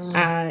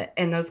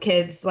 And those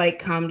kids like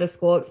come to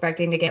school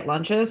expecting to get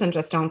lunches and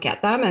just don't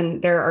get them.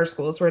 And there are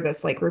schools where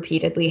this like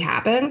repeatedly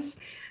happens.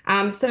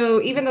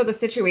 So even though the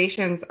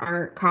situations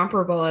aren't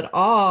comparable at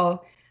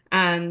all,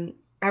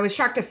 I was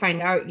shocked to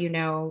find out,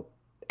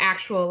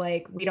 actual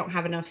like we don't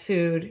have enough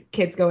food,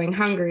 kids going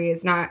hungry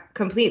is not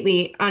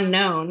completely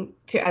unknown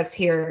to us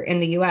here in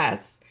the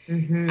US.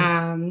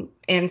 Mm-hmm.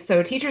 And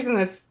so teachers in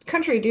this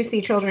country do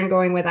see children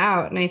going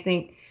without. And I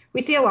think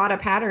we see a lot of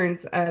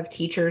patterns of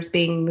teachers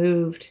being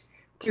moved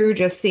through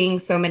just seeing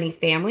so many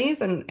families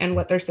and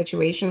what their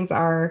situations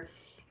are.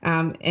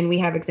 And we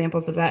have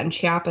examples of that in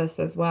Chiapas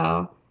as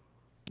well.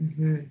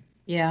 Mm-hmm.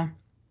 Yeah.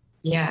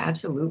 Yeah,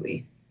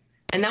 absolutely.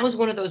 And that was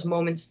one of those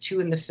moments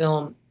too in the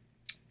film.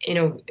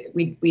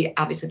 We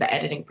obviously the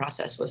editing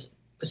process was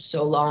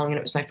so long and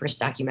it was my first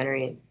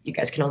documentary. And you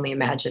guys can only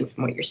imagine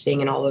from what you're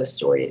seeing in all those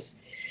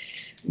stories.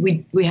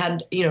 We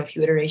had, a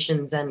few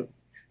iterations, and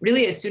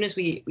really as soon as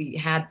we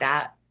had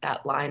that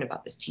line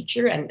about this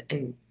teacher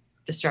and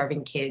the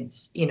starving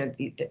kids,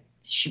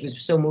 she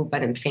was so moved by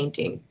them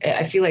fainting.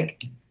 I feel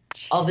like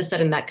all of a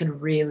sudden that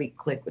could really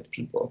click with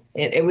people.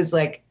 It was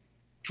like,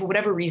 for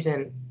whatever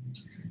reason,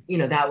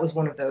 that was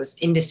one of those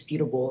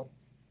indisputable.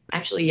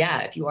 Actually,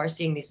 yeah, if you are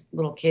seeing these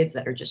little kids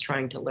that are just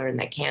trying to learn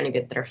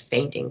that are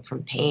fainting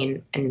from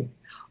pain,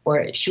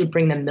 or she would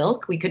bring them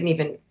milk. We couldn't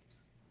even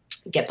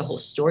get the whole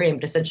story,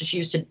 but essentially she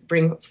used to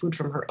bring food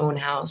from her own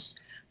house.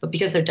 But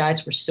because their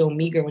diets were so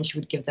meager, when she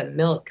would give them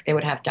milk, they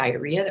would have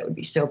diarrhea that would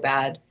be so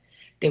bad.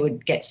 They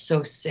would get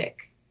so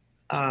sick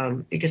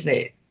because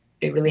they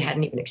really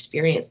hadn't even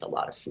experienced a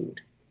lot of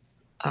food,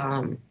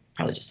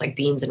 probably just like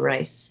beans and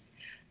rice.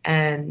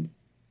 And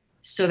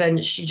so then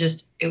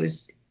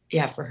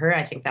for her,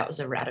 I think that was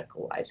a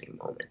radicalizing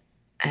moment.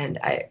 And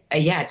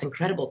it's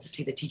incredible to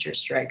see the teacher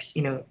strikes,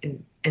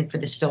 and for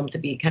this film to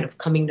be kind of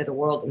coming to the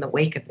world in the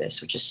wake of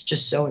this, which is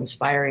just so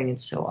inspiring and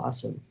so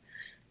awesome.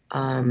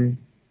 I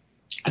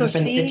have a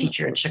friend that's a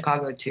teacher in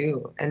Chicago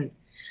too, and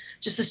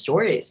just the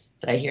stories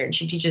that I hear. And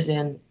she teaches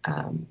in,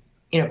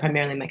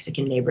 primarily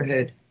Mexican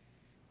neighborhood,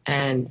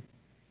 and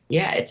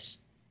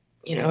it's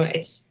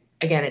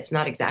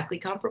not exactly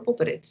comparable,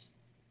 but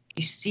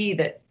you see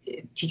that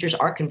teachers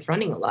are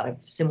confronting a lot of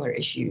similar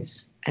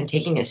issues and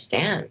taking a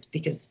stand,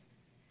 because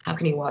how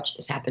can you watch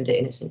this happen to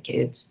innocent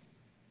kids?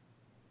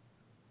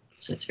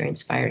 So it's very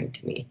inspiring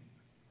to me.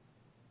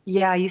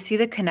 Yeah, you see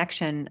the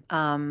connection,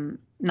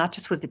 not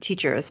just with the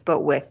teachers, but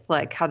with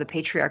like how the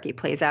patriarchy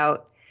plays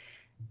out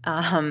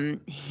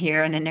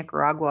here in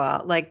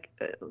Nicaragua. Like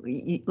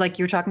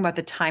you're talking about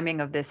the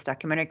timing of this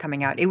documentary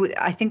coming out.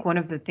 I think one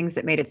of the things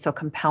that made it so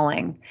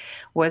compelling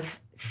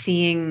was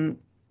seeing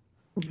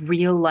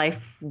real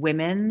life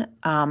women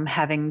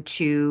having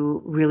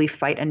to really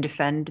fight and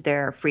defend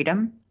their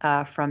freedom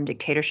from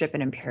dictatorship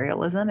and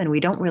imperialism. And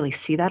we don't really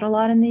see that a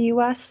lot in the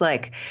US.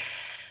 Like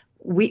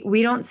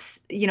we don't,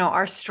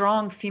 our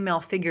strong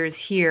female figures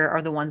here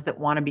are the ones that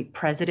want to be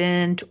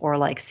president or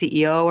like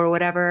CEO or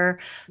whatever.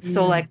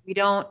 So like we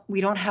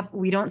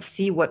don't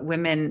see what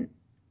women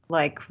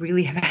like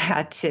really have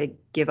had to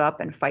give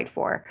up and fight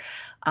for.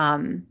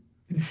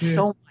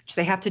 So much.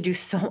 They have to do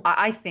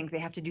I think they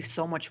have to do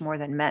so much more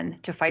than men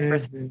to fight for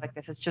something like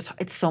this.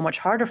 It's so much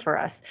harder for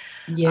us.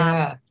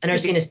 Yeah. And are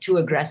seen as too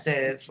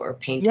aggressive or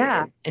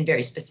painted in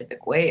very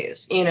specific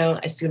ways,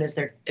 as soon as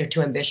they're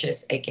too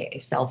ambitious, AKA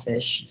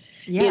selfish,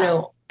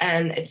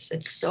 and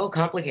it's so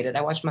complicated.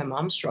 I watch my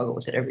mom struggle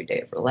with it every day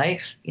of her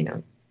life,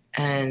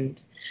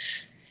 and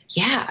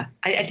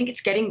I think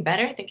it's getting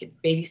better. I think it's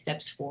baby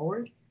steps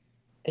forward.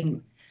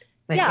 Go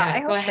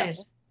ahead.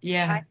 So.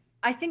 Yeah.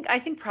 I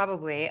think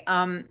probably,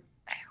 I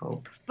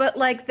hope. But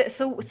like,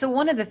 so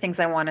one of the things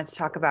I wanted to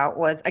talk about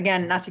was,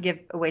 again, not to give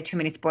away too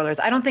many spoilers.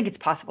 I don't think it's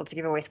possible to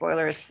give away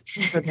spoilers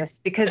for this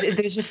because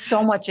there's just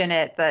so much in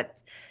it that,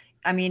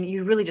 I mean,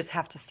 you really just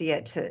have to see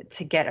it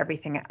to get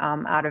everything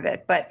out of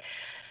it. But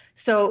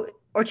so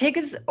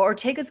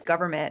Ortega's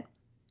government,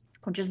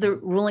 which is the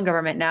ruling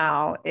government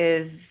now,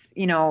 is,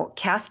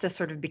 cast as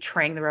sort of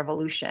betraying the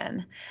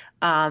revolution.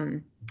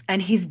 And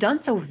he's done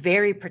so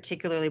very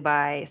particularly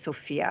by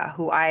Sofia,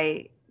 who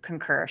I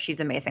concur.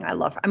 She's amazing. I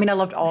loved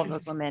all of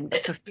those women,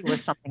 but Sofia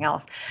was something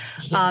else.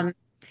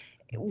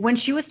 When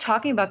she was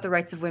talking about the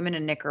rights of women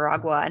in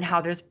Nicaragua and how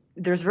there's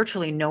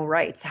virtually no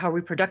rights, how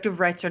reproductive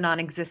rights are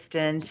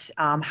non-existent,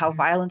 how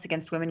violence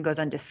against women goes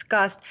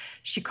undiscussed,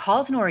 she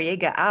calls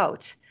Noriega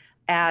out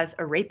as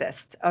a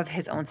rapist of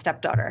his own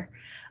stepdaughter.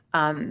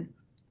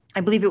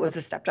 I believe it was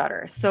a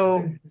stepdaughter.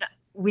 So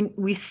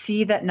we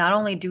see that not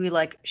only do we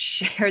like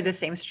share the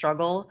same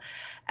struggle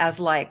as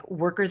like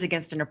workers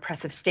against an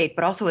oppressive state,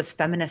 but also as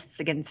feminists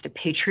against a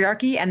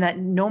patriarchy, and that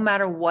no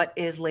matter what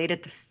is laid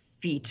at the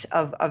feet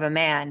of a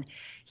man,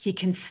 he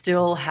can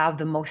still have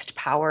the most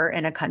power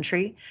in a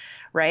country,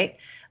 right?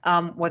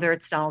 Whether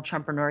it's Donald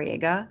Trump or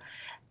Noriega.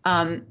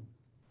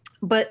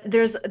 But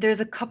there's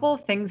a couple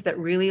of things that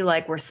really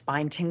like were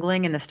spine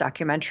tingling in this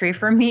documentary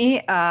for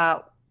me.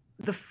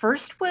 The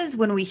first was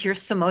when we hear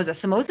Somoza.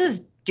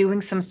 Somoza's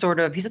doing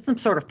he's at some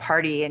sort of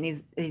party and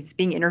he's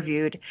being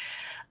interviewed.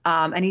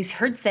 And he's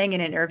heard saying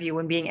in an interview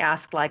when being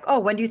asked like, oh,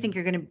 when do you think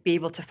you're going to be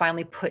able to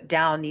finally put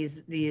down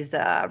these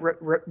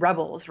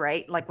rebels,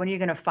 right? Like, when are you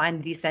going to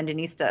find these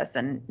Sandinistas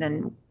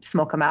and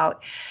smoke them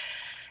out?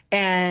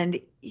 And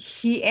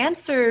he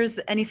answers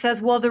and he says,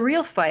 well, the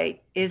real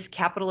fight is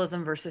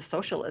capitalism versus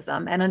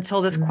socialism. And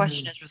until this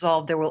question is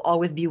resolved, there will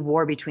always be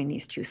war between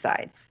these two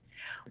sides,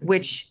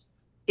 which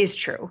is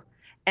true.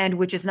 And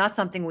which is not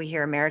something we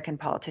hear American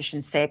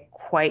politicians say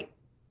quite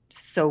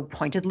so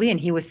pointedly. And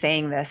he was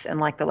saying this in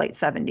like the late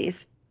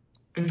 70s.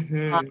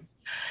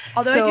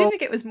 Although I do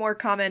think it was more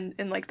common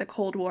in like the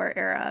Cold War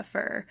era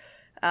for,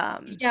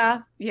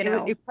 Americans.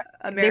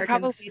 They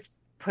probably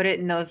put it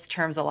in those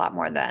terms a lot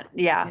more back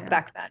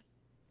then.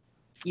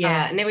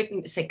 Yeah, and they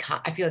would say,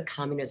 I feel like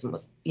communism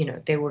was,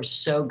 they were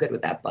so good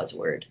with that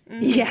buzzword.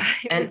 Yeah.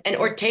 And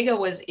Ortega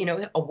was,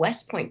 a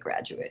West Point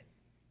graduate.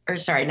 Or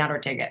sorry, not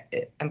Ortega.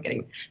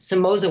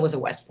 Somoza was a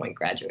West Point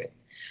graduate.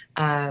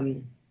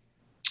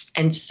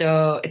 And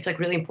so it's like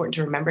really important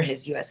to remember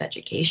his U.S.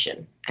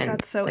 education. And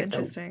That's so like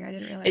interesting. I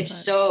didn't realize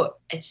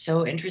it's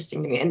so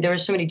interesting to me. And there were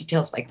so many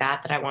details like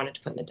that I wanted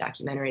to put in the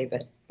documentary,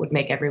 but would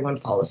make everyone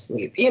fall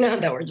asleep,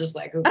 that were just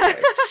like, who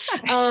cares?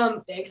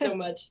 Thanks so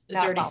much.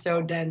 It's already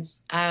so dense.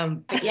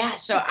 But yeah,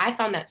 so I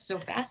found that so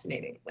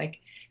fascinating. Like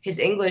his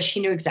English, he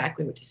knew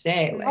exactly what to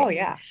say.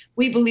 Like,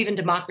 we believe in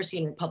democracy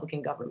and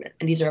Republican government,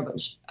 and these are a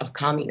bunch of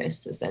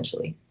communists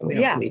essentially, and we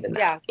don't believe in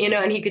that.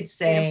 And he could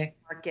say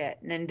market,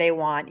 and they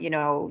want,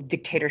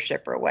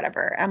 dictatorship or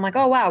whatever. And I'm like,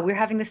 oh wow, we're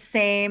having the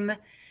same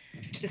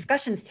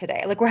discussions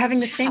today. Like we're having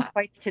the same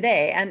fights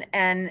today,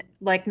 and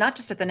like not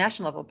just at the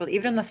national level, but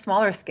even on the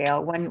smaller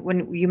scale.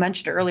 When you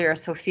mentioned earlier,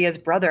 Sophia's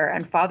brother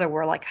and father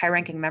were like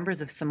high-ranking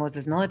members of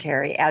Somoza's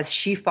military as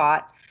she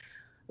fought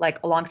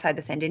like alongside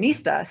the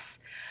Sandinistas.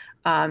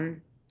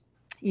 In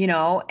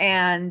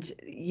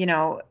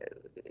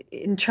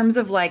terms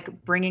of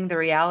like bringing the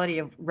reality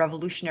of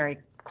revolutionary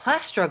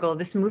class struggle,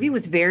 this movie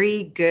was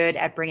very good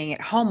at bringing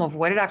it home of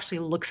what it actually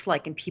looks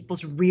like in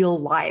people's real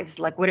lives,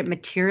 like what it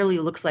materially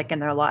looks like in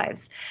their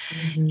lives.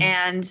 Mm-hmm.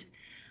 And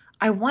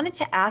I wanted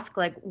to ask,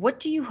 like, what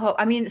do you hope?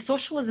 I mean,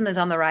 socialism is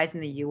on the rise in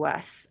the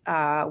U.S.,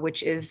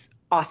 which is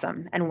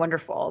awesome and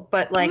wonderful.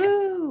 But like,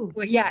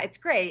 well, yeah, it's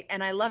great,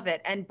 and I love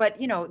it. But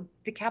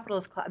the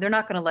capitalist class, they're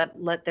not going to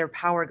let their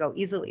power go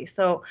easily.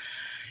 So,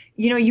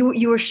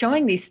 you were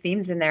showing these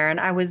themes in there, and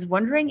I was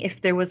wondering if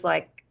there was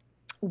like,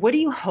 what do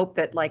you hope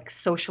that like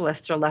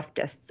socialists or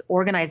leftists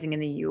organizing in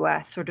the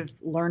U.S. sort of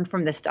learn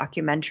from this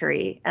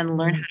documentary and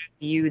learn how to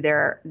view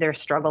their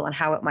struggle and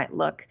how it might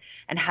look?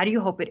 And how do you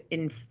hope it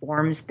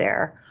informs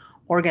their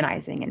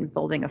organizing and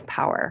building of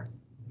power?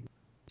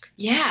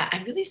 Yeah,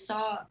 I really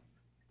saw,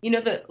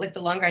 the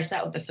longer I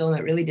sat with the film,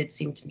 it really did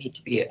seem to me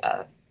to be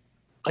a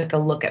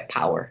look at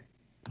power,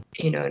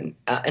 and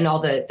all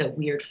the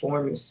weird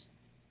forms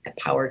that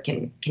power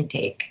can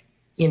take,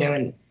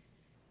 and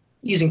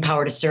using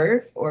power to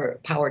serve or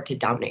power to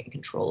dominate and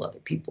control other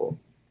people,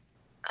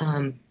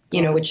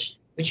 which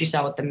you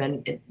saw with the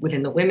men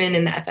within the women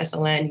in the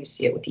FSLN. You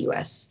see it with the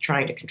U.S.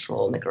 trying to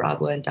control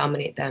Nicaragua and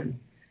dominate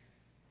them.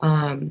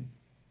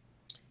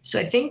 So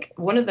I think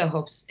one of the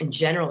hopes in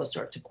general is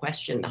sort of to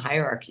question the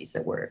hierarchies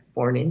that we're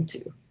born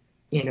into,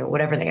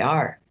 whatever they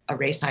are, a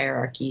race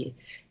hierarchy,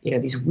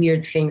 these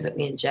weird things that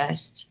we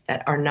ingest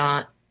that are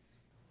not,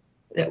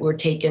 that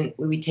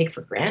we take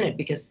for granted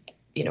because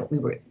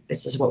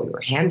this is what we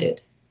were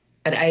handed.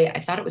 But I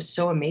thought it was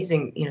so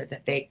amazing,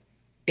 that they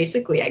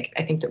basically,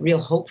 I think the real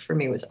hope for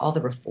me was all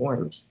the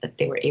reforms that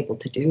they were able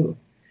to do.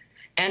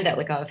 And that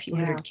like a few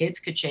hundred kids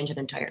could change an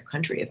entire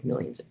country of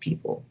millions of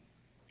people.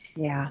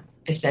 Yeah.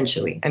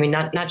 Essentially. I mean,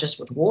 not just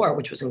with war,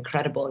 which was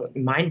incredible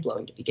and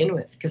mind-blowing to begin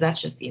with, because that's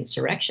just the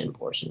insurrection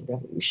portion of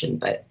revolution,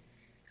 but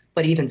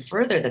even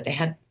further, that they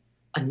had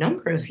a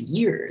number of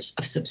years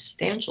of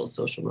substantial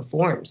social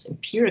reforms,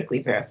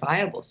 empirically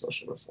verifiable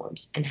social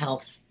reforms in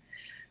health,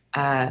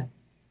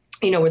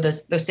 were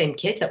those same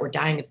kids that were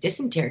dying of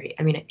dysentery.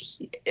 I mean, at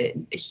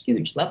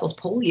huge levels,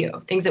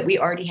 polio, things that we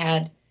already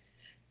had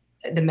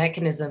the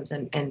mechanisms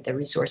and the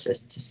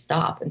resources to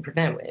stop and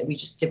prevent. We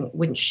just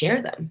wouldn't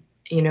share them,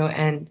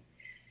 and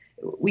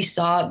we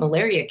saw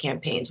malaria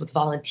campaigns with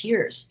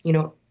volunteers,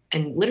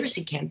 and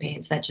literacy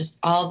campaigns that just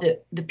all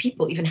the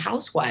people, even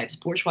housewives,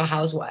 bourgeois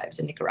housewives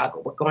in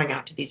Nicaragua, were going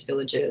out to these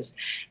villages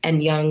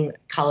and young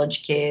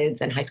college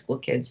kids and high school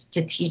kids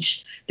to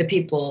teach the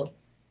people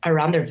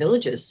around their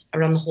villages,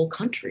 around the whole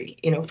country,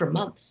 for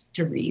months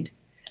to read.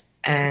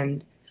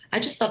 And I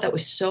just thought that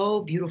was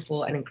so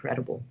beautiful and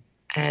incredible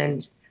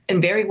and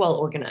very well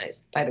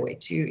organized, by the way,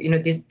 too.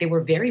 They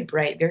were very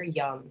bright, very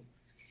young.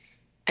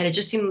 And it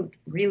just seemed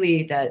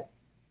really that,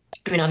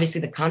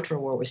 obviously the Contra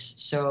War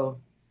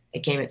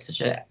it came at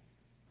such a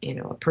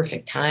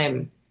perfect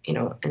time, in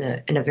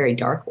a very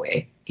dark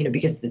way,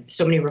 because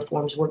so many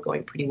reforms were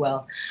going pretty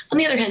well. On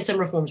the other hand, some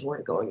reforms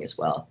weren't going as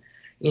well,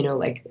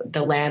 like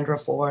the land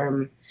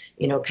reform,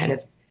 kind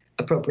of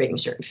appropriating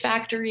certain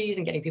factories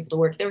and getting people to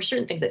work. There were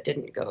certain things that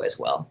didn't go as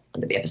well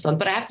under the FSLN,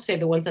 but I have to say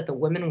the ones that the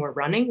women were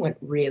running went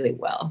really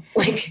well,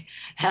 like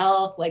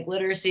health, like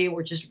literacy,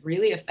 were just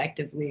really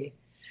effectively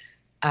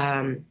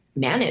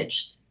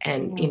managed.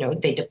 And,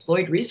 they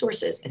deployed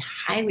resources in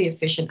highly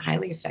efficient,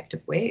 highly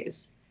effective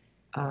ways.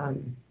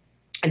 And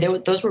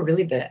those were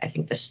really I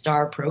think the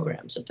star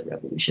programs of the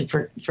revolution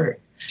for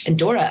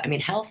Endora.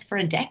 Health for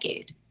a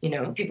decade,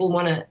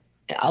 people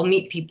I'll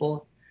meet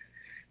people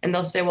and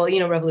they'll say, well,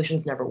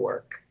 revolutions never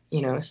work,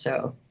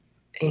 so,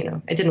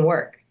 it didn't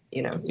work,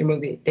 your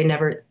movie, they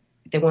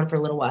won for a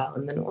little while.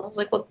 And then I was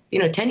like, well,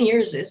 10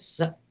 years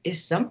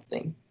is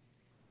something.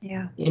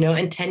 Yeah.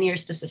 And 10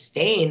 years to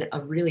sustain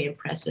a really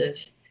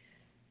impressive,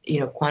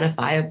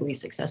 quantifiably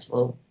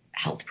successful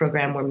health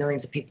program where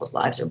millions of people's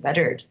lives are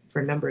bettered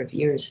for a number of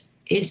years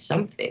is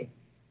something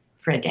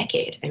for a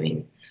decade.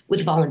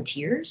 With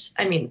volunteers,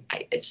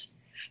 it's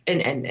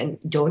and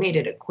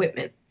donated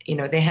equipment.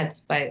 They had,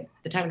 by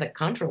the time of the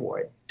Contra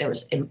War, there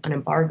was an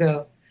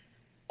embargo.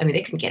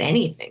 They couldn't get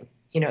anything,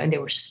 and they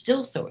were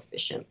still so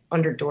efficient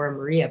under Dora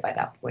Maria by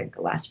that point,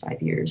 the last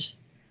 5 years.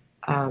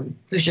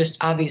 who's just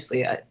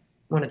obviously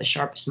one of the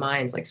sharpest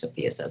minds, like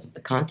Sophia says, of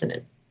the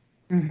continent.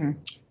 Mm-hmm.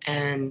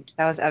 And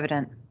that was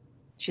evident.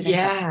 She's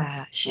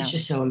incredible. She's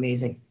just so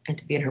amazing. And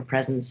to be in her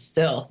presence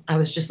still, I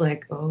was just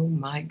like, oh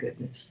my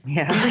goodness.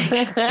 Yeah.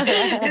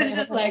 It's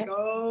just like,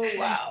 oh,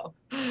 wow.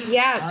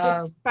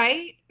 Yeah,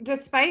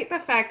 despite the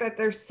fact that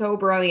they're so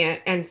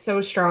brilliant and so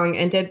strong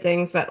and did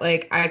things that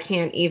like I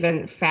can't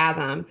even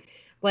fathom.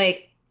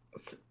 Like,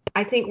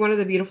 I think one of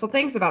the beautiful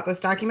things about this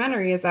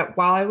documentary is that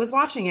while I was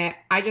watching it,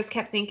 I just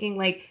kept thinking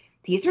like,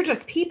 these are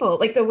just people.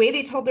 Like the way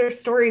they told their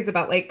stories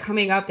about like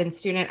coming up in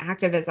student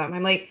activism.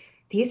 I'm like,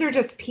 these are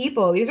just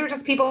people. These are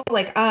just people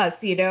like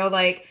us, you know,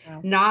 like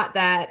not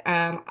that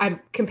I'm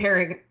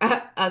comparing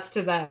us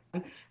to them,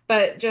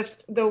 but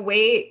just the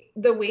way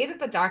that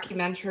the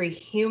documentary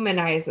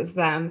humanizes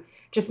them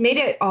just made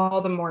it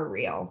all the more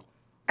real.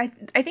 I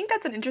think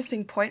that's an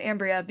interesting point,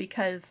 Ambria,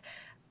 because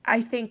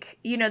I think,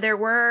 you know, there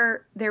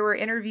were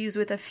interviews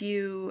with a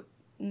few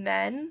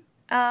men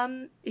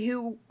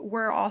who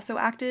were also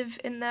active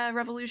in the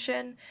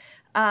revolution,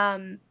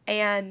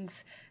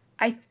 and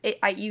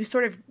you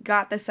sort of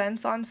got the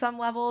sense on some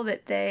level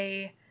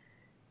that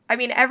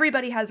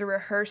everybody has a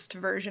rehearsed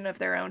version of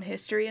their own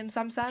history in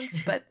some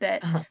sense, but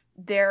that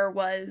there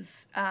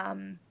was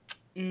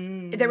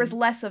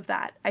less of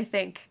that. I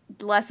think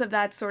less of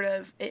that sort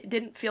of, it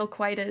didn't feel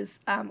quite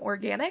as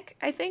organic,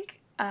 I think.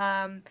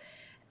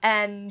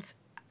 And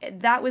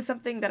that was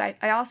something that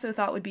I also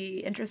thought would be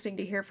interesting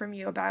to hear from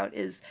you about,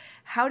 is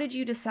how did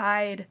you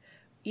decide,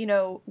 you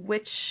know,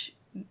 which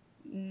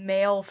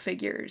male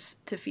figures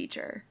to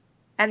feature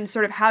and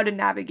sort of how to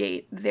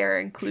navigate their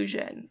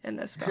inclusion in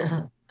this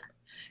film?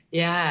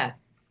 Yeah.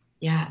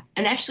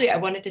 And actually, I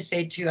wanted to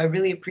say, too, I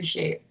really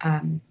appreciate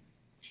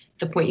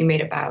the point you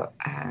made about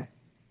that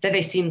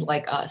they seemed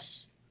like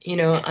us, you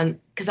know,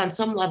 because on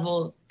some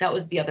level, that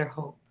was the other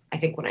hope, I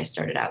think, when I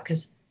started out,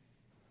 because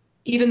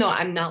even though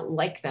I'm not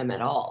like them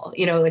at all,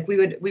 you know, like we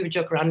would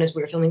joke around as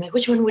we were filming, like,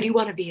 which one would you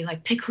want to be?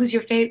 Like, pick who's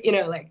your favorite, you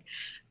know, like,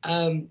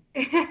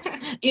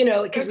 you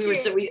know, because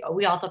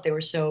we all thought they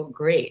were so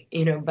great,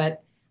 you know,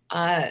 but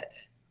on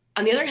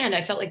the other hand,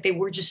 I felt like they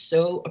were just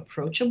so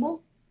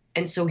approachable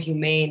and so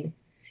humane,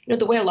 you know,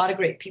 the way a lot of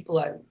great people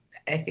are.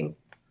 I think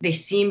they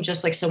seem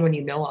just like someone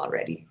you know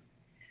already,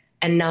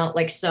 and not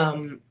like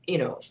some, you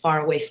know,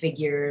 faraway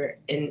figure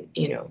in,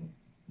 you know,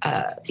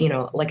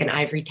 like an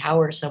ivory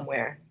tower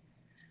somewhere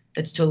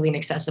that's totally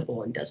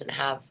inaccessible and doesn't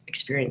have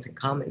experience in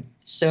common.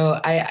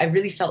 So I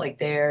really felt like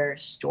their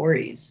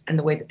stories and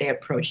the way that they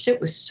approached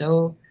it was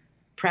so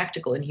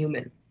practical and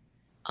human,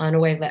 in a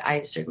way that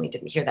I certainly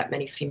didn't hear that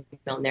many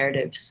female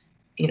narratives,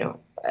 you know,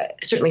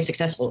 certainly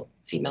successful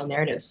female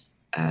narratives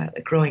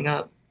growing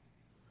up.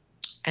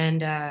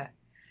 And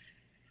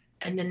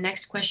the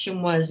next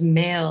question was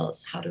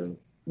males.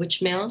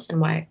 Which males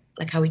and why,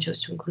 like how we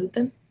chose to include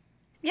them?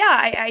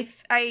 Yeah,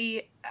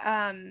 I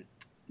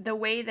the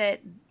way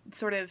that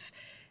sort of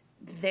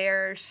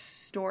their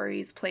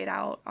stories played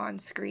out on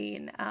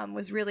screen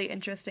was really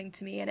interesting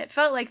to me, and it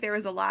felt like there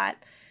was a lot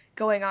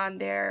going on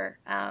there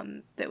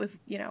that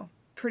was, you know,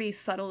 pretty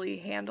subtly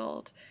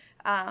handled.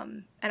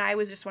 And I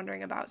was just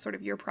wondering about sort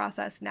of your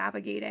process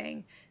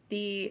navigating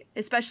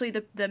especially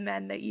the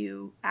men that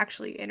you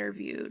actually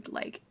interviewed,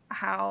 like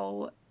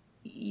how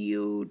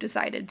you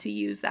decided to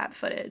use that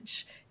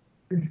footage.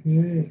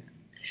 Mm-hmm.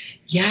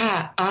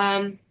 Yeah.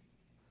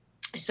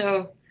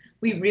 So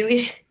we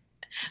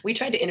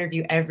tried to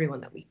interview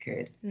everyone that we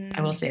could. I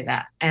will say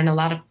that. And a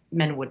lot of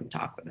men wouldn't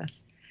talk with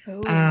us.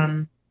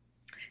 Oh.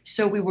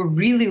 So we were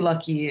really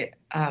lucky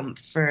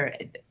for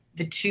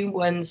the two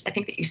ones, I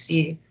think, that you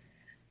see,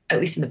 at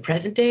least in the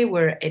present day,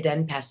 were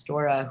Eden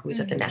Pastora, who is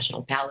at the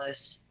National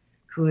Palace,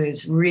 who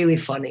is really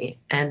funny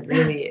and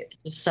really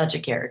just such a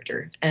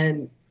character.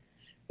 And,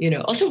 you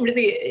know, also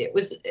really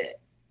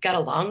got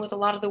along with a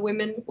lot of the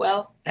women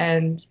well.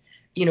 And,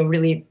 you know,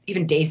 really,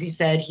 even Daisy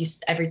said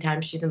every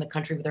time she's in the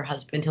country with her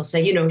husband, he'll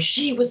say, you know,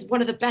 she was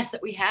one of the best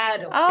that we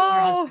had. He'll pull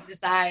her husband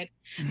aside.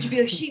 She'd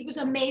be like, she was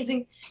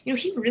amazing. You know,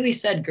 he really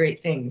said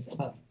great things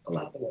about a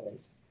lot of the women.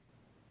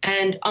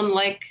 And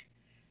unlike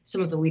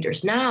some of the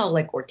leaders now,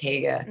 like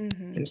Ortega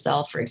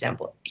himself, for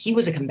example, he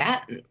was a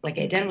combatant. Like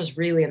Eden was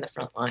really in the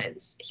front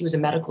lines. He was a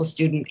medical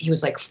student. He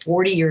was like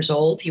 40 years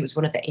old. He was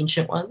one of the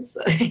ancient ones,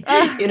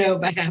 you know,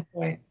 by that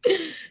point,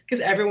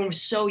 because everyone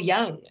was so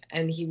young.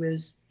 And I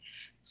was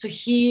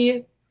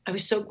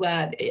so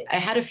glad. I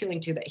had a feeling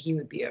too that he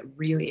would be a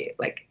really,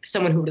 like,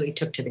 someone who really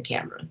took to the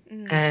camera.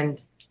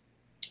 And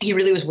he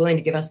really was willing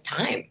to give us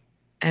time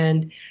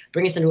and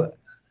bring us into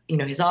you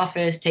know, his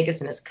office, take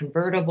us in his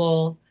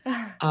convertible.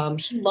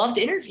 He loved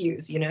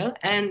interviews, you know,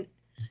 and,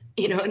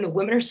 you know, and the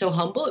women are so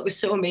humble. It was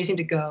so amazing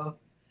to go,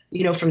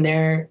 you know, from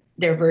their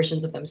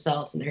versions of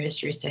themselves and their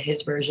histories to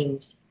his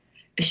versions.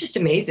 It's just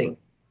amazing.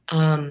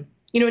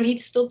 You know, and he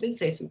still did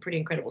say some pretty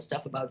incredible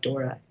stuff about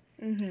Dora.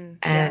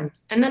 And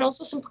then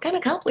also some kind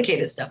of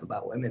complicated stuff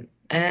about women.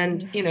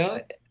 And, you know,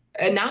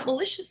 and not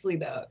maliciously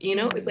though, you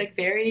know, it was like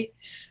very,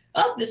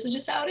 oh, this is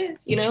just how it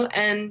is, you know,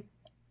 and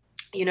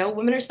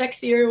women are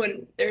sexier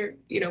when they're,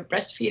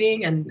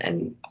 breastfeeding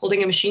and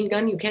holding a machine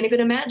gun. You can't even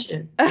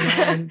imagine.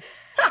 And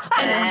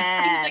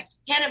he was like,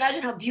 you can't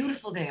imagine how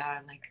beautiful they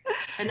are. Like,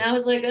 and I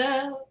was like,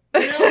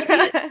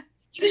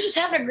 he was just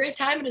having a great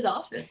time in his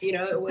office.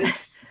 It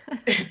was,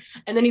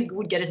 and then he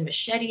would get his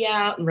machete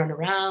out and run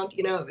around.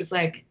 It was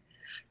like,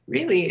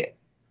 really,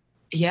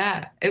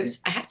 yeah. It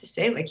was. I have to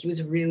say, like, he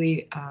was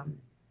really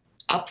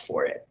up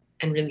for it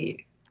and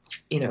really,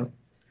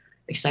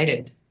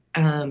 excited.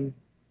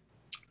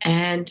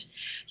 And,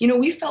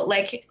 we felt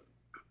like,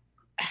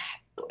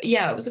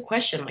 yeah, it was a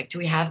question, like, do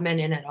we have men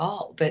in at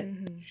all? But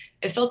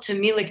it felt to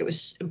me like it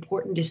was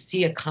important to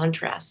see a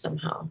contrast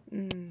somehow.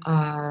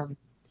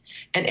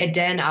 And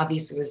Eden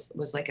obviously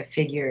was like a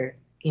figure,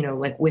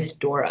 like with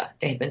Dora.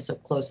 They had been so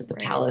close at the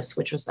palace,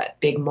 which was that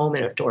big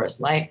moment of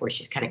Dora's life where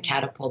she's kind of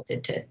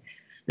catapulted to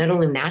not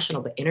only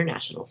national but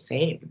international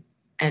fame,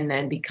 and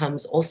then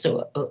becomes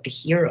also a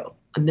hero,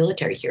 a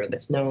military hero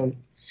that's known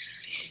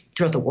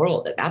throughout the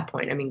world at that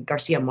point. I mean,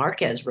 Garcia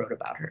Marquez wrote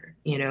about her,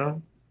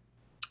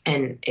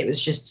 and it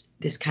was just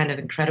this kind of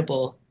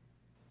incredible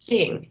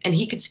thing. And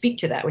he could speak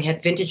to that. We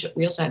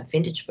also had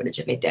vintage footage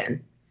of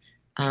Eden.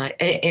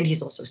 And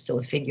he's also still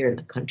a figure in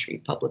the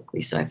country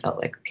publicly. So I felt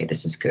like, okay,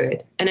 this is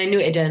good. And I knew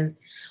Eden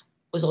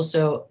was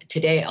also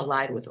today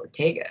allied with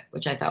Ortega,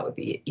 which I thought would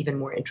be even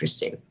more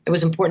interesting. It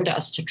was important to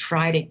us to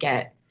try to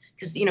get,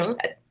 because,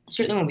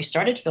 certainly when we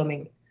started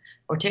filming,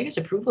 Ortega's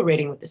approval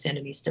rating with the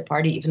Sandinista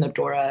party, even though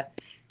Dora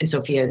and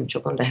Sofia and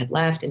Choconda had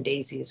left, and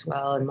Daisy as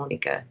well, and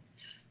Monica,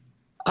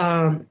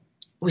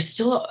 was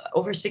still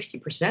over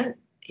 60%.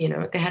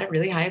 They had a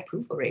really high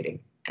approval rating.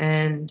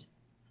 And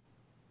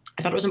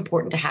I thought it was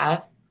important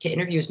to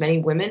interview as many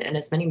women and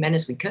as many men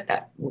as we could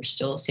that were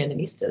still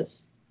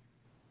Sandinistas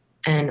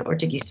and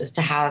Orteguistas,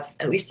 to have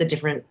at least a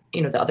different,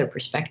 the other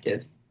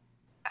perspective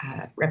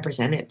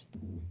represented.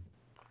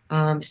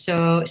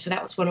 So that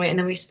was one way. And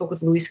then we spoke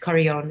with Luis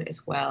Carrion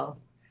as well,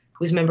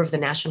 who's a member of the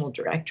National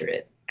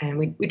Directorate. And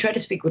we tried to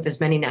speak with as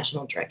many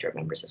National Directorate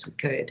members as we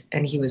could.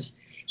 And he was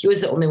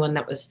the only one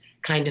that was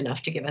kind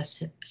enough to give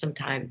us some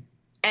time,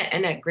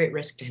 and at great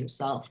risk to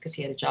himself, because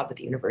he had a job at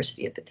the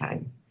university at the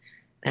time.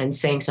 And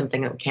saying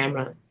something on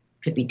camera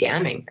could be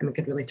damning. I mean,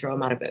 could really throw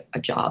him out of a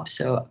job.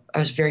 So I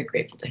was very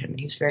grateful to him, and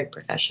he was very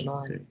professional,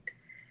 and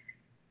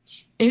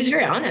he was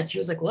very honest. He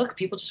was like, look,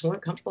 people just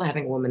weren't comfortable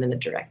having a woman in the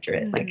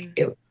directorate. Like,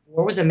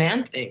 war was a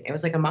man thing. It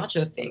was like a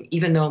macho thing,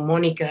 even though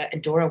Monica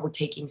and Dora were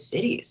taking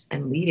cities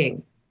and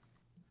leading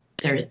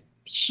their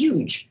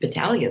huge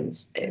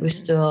battalions. It was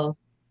still,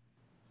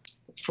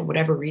 for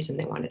whatever reason,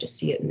 they wanted to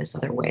see it in this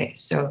other way.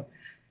 So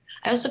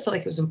I also felt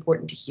like it was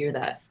important to hear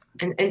that.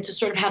 And to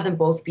sort of have them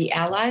both be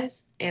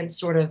allies and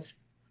sort of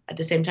at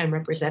the same time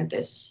represent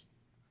this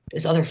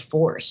other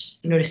force,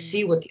 to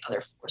see what the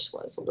other force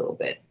was a little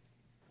bit.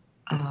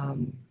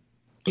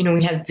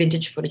 We have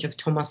vintage footage of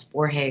Tomas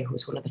Borge,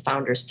 who's one of the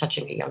founders,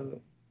 touching a young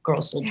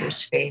girl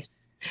soldier's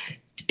face.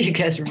 Do you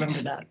guys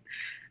remember that?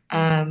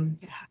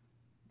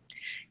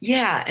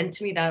 Yeah, and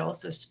to me that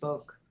also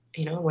spoke,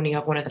 when you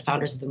have one of the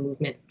founders of the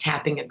movement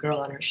tapping a girl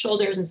on her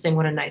shoulders and saying,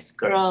 what a nice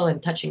girl,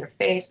 and touching her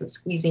face and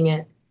squeezing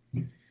it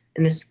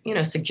in this,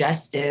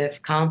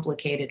 suggestive,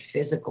 complicated,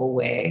 physical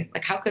way.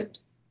 Like, how could,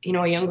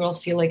 a young girl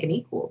feel like an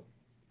equal?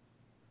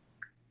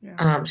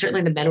 Yeah.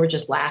 Certainly the men were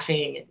just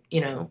laughing,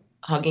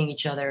 hugging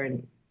each other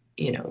and,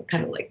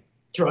 kind of like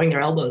throwing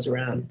their elbows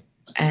around.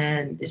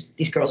 And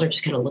these girls are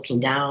just kind of looking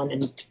down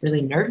and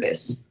really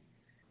nervous.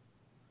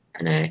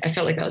 And I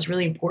felt like that was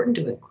really important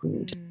to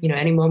include,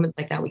 any moment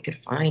like that we could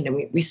find. And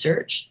we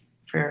searched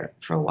for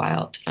a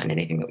while to find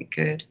anything that we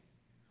could.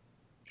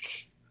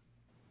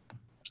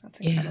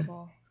 That's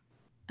incredible. Yeah.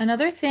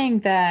 Another thing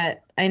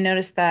that I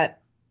noticed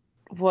that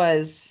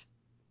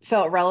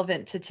felt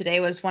relevant to today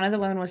was one of the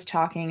women was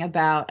talking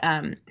about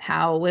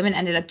how women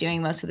ended up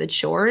doing most of the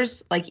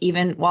chores, like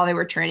even while they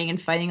were training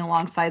and fighting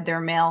alongside their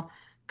male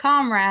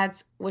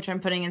comrades, which I'm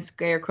putting in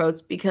scare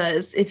quotes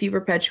because if you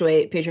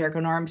perpetuate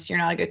patriarchal norms, you're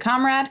not a good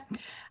comrade.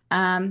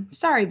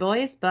 Sorry,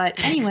 boys.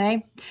 But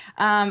anyway,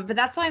 but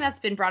that's something that's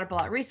been brought up a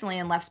lot recently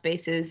in left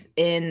spaces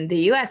in the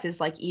U.S. is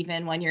like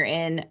even when you're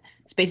in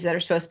spaces that are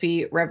supposed to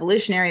be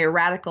revolutionary or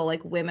radical,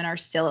 like women are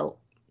still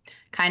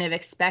kind of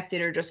expected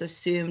or just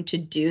assumed to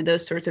do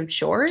those sorts of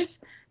chores.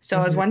 So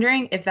I was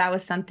wondering if that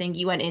was something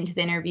you went into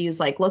the interviews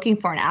like looking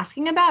for and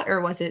asking about,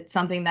 or was it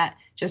something that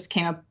just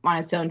came up on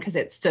its own because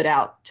it stood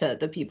out to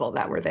the people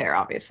that were there,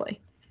 obviously?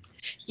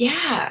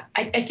 Yeah,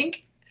 I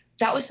think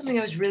that was something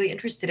I was really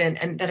interested in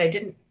and that I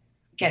didn't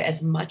get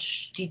as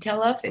much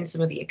detail of in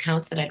some of the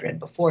accounts that I'd read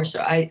before.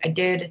 So I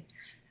did,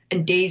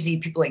 and Daisy,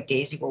 people like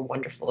Daisy were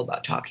wonderful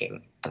about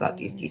talking about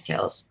these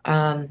details.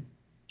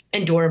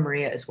 And Dora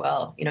Maria as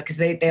well, because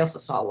they also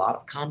saw a lot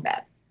of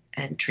combat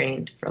and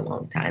trained for a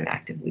long time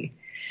actively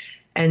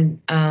and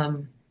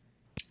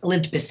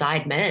lived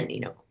beside men,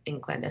 in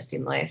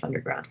clandestine life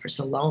underground for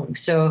so long.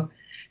 So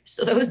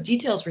those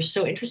details were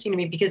so interesting to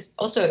me because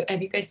also,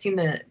 have you guys seen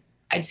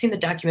I'd seen the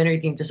documentary,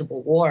 The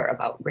Invisible War,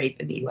 about rape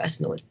in the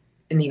U.S.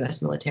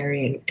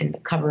 military and the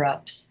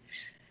cover-ups,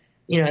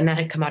 and that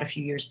had come out a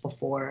few years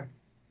before.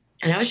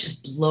 And I was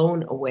just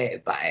blown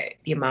away by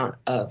the amount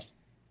of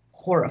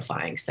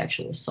horrifying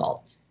sexual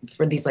assault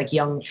for these like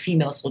young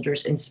female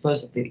soldiers in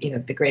supposedly,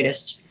 the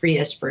greatest,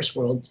 freest first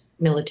world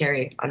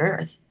military on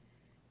earth.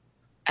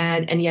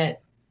 And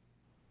yet,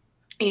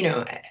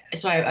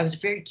 so I was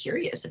very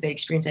curious if they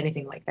experienced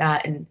anything like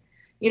that. And,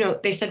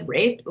 they said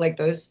rape, like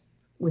those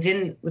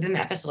within the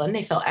FSLN,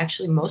 they felt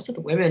actually most of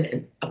the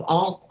women of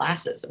all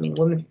classes, I mean,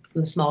 women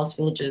from the smallest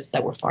villages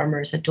that were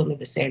farmers had told me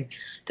the same,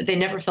 that they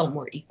never felt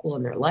more equal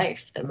in their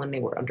life than when they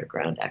were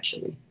underground,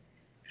 actually.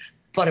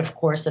 But of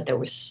course, that there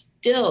was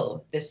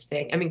still this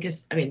thing. I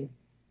mean,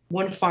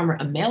 one farmer,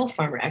 a male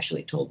farmer,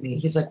 actually told me,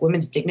 he's like,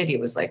 women's dignity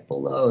was like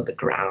below the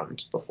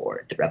ground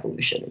before the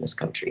revolution in this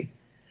country.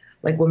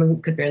 Like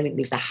women could barely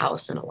leave the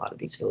house in a lot of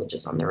these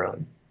villages on their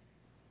own.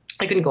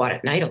 I couldn't go out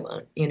at night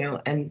alone,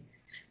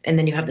 and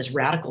then you have this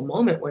radical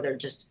moment where they're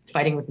just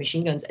fighting with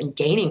machine guns and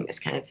gaining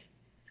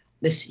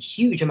this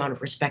huge amount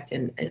of respect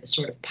and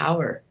sort of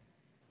power.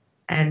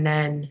 And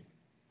then,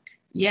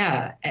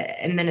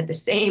 and then at the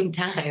same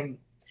time,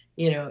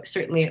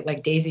 certainly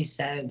like Daisy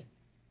said,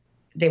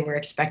 they were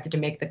expected to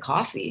make the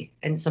coffee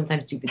and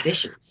sometimes do the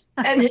dishes.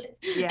 And,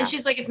 and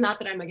she's like, it's not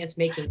that I'm against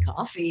making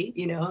coffee,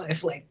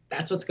 if like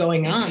that's what's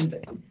going on,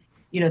 but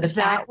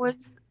that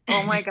was,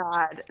 oh my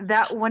God,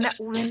 that when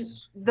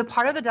the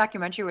part of the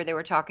documentary where they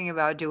were talking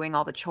about doing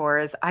all the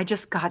chores, I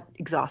just got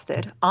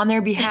exhausted on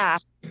their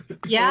behalf.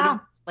 40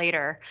 minutes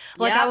later,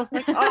 like I was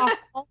like, oh,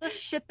 all the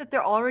shit that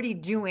they're already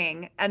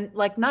doing, and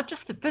like not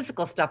just the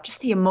physical stuff,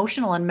 just the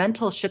emotional and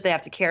mental shit they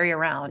have to carry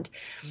around.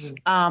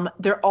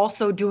 They're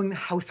also doing the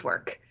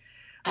housework.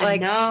 I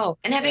know,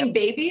 and having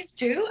babies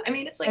too. I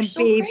mean, it's like and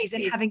so babies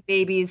crazy. And having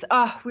babies.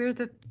 Oh, we're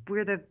the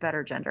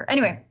better gender.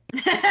 Anyway.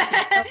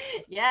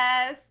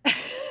 Yes.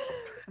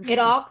 It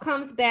all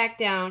comes back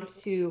down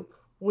to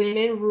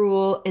women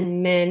rule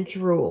and men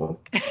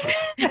drool.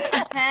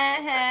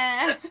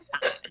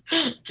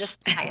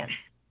 Just science.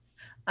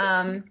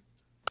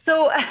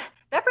 So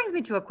that brings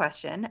me to a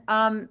question.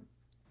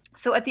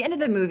 So at the end of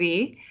the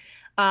movie,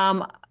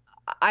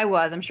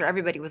 I'm sure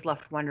everybody was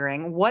left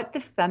wondering what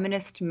the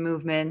feminist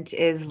movement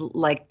is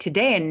like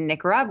today in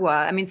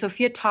Nicaragua. I mean,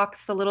 Sophia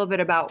talks a little bit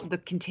about the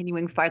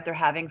continuing fight they're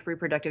having for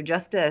reproductive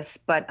justice,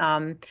 but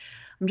I'm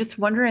just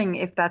wondering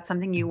if that's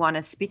something you want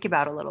to speak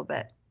about a little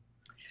bit.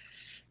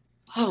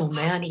 Oh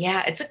man,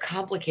 yeah, it's a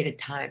complicated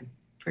time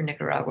for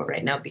Nicaragua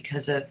right now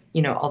because of,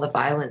 all the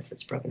violence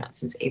that's broken out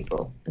since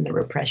April and the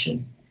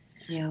repression.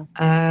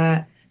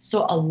 Yeah.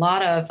 So a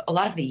lot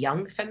of the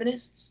young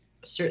feminists,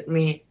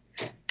 certainly,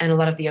 and a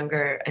lot of the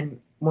younger and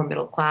more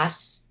middle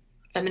class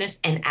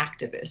feminists and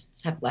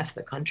activists have left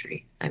the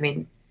country. I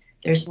mean,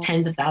 there's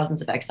tens of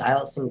thousands of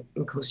exiles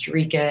in Costa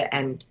Rica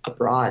and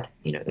abroad,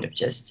 that have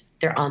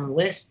they're on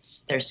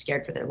lists, they're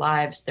scared for their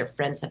lives, their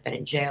friends have been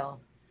in jail.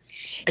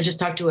 I just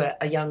talked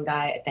to a young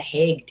guy at The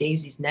Hague,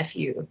 Daisy's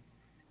nephew,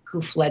 who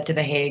fled to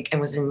The Hague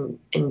and was in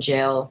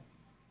jail,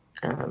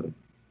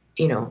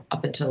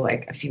 up until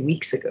like a few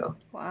weeks ago.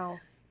 Wow.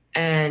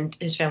 And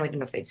his family didn't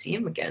know if they'd see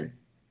him again.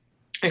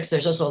 Because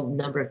there's also a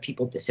number of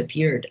people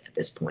disappeared at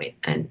this point,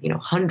 and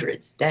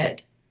hundreds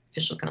dead.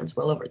 Official counts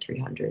well over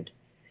 300.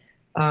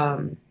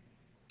 The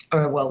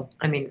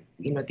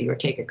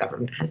Ortega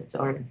government has its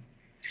own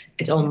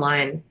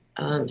line.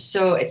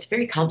 So it's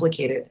very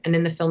complicated. And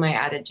in the film, I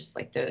added just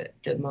like the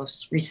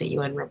most recent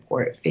UN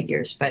report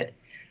figures. But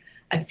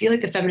I feel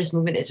like the feminist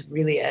movement is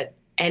really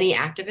any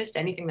activist,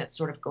 anything that's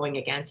sort of going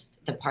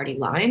against the party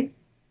line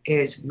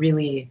is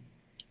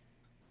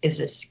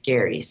a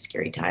scary,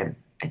 scary time,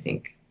 I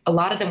think. A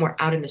lot of them were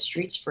out in the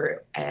streets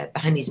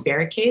behind these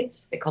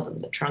barricades. They called them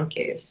the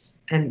tranques.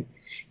 And,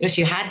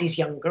 so you had these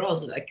young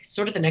girls, like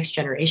sort of the next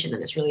generation in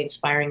this really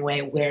inspiring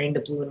way, wearing the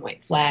blue and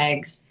white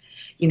flags,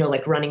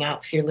 like running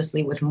out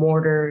fearlessly with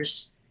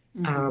mortars,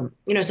 some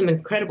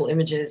incredible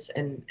images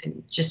and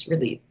just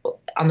really,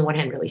 on the one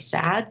hand, really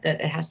sad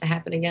that it has to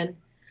happen again.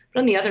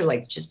 But on the other,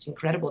 like just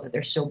incredible that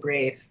they're so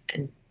brave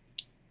and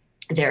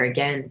there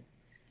again.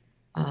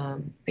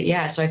 But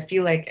yeah, so I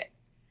feel like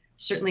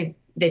certainly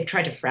they've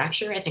tried to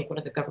fracture. I think one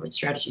of the government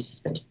strategies has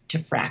been to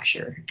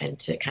fracture and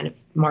to kind of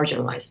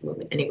marginalize the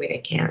movement any way they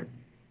can.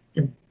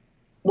 And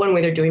one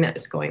way they're doing that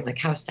is going like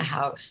house to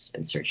house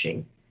and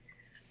searching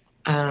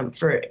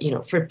for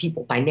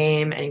people by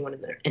name, anyone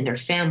in their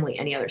family,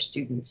 any other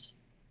students.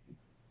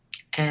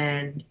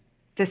 And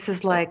this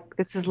is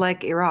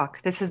like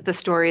Iraq. This is the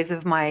stories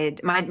of my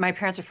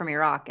parents are from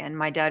Iraq, and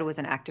my dad was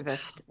an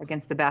activist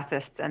against the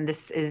Baathists, and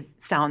this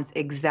sounds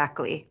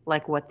exactly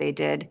like what they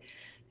did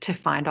to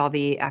find all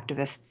the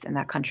activists in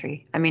that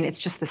country. I mean,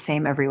 it's just the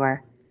same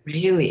everywhere.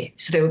 Really?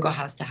 So they would go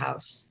house to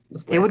house?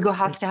 They would go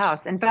house to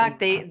house. In fact,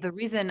 the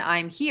reason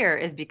I'm here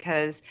is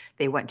because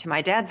they went to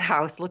my dad's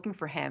house looking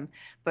for him,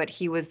 but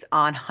he was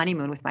on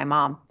honeymoon with my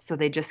mom. So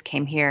they just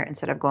came here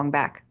instead of going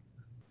back.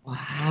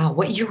 Wow.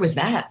 What year was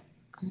that?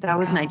 That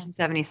was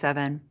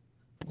 1977.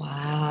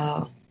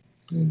 Wow.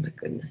 Oh my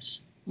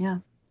goodness. Yeah.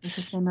 It's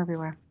the same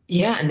everywhere.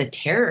 Yeah. And the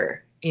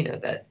terror,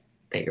 that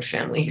your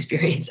family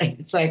experienced,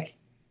 it's like,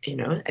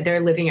 they're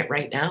living it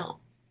right now.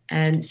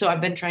 And so I've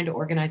been trying to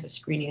organize a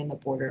screening on the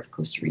border of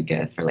Costa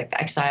Rica for like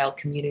the exile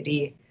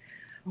community.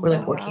 We're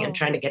like working on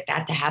trying to get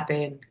that to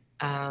happen.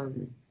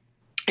 And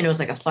it was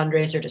like a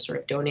fundraiser to sort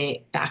of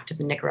donate back to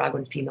the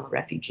Nicaraguan female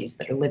refugees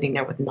that are living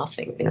there with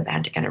nothing. They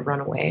had to kind of run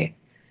away.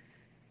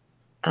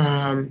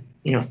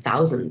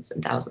 Thousands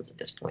and thousands at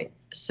this point.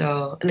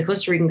 So, and the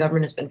Costa Rican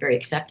government has been very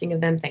accepting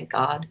of them, thank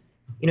God.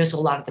 So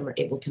a lot of them are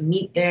able to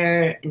meet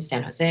there in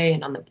San Jose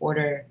and on the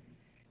border,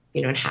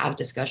 and have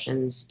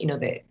discussions.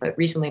 But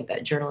recently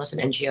the journalists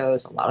and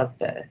NGOs, a lot of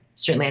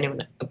certainly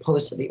anyone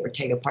opposed to the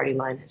Ortega party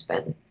line has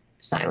been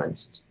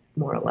silenced,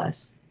 more or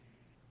less.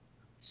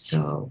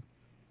 So,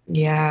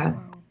 yeah.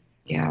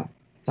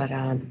 But,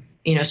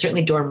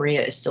 certainly Dora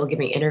Maria is still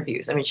giving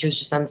interviews. I mean, she was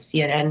just on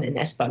CNN in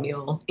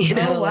Espanol,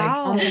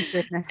 wow. Oh my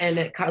goodness.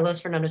 And Carlos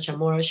Fernando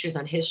Chamorro, she was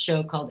on his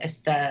show called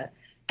Esta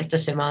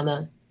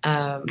Semana,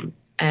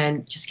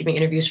 and just giving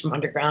interviews from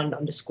underground,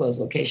 undisclosed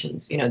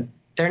locations.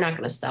 They're not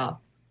going to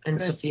stop. And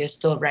Good. Sophia's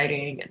still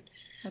writing, and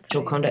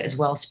Joconda as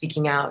well,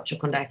 speaking out.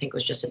 Joconda, I think,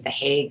 was just at The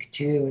Hague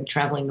too, and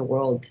traveling the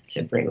world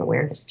to bring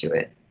awareness to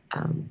it.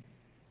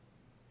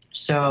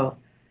 So,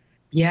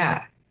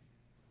 yeah,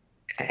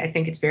 I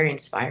think it's very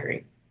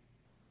inspiring,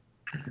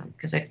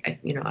 because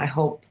I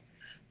hope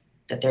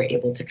that they're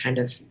able to kind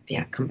of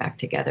come back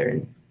together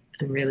and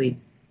really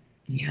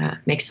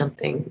make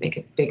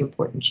a big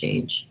important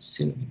change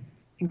soon.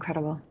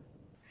 Incredible.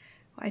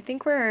 I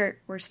think we're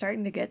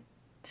starting to get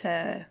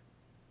to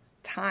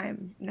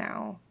time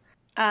now.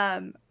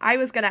 I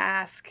was gonna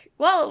ask,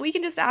 well, we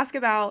can just ask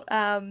about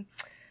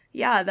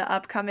the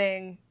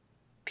upcoming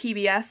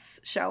PBS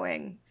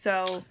showing.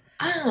 So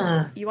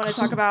you want to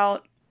talk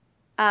about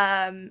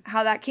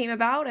how that came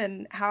about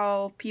and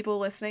how people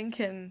listening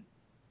can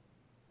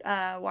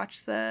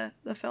watch the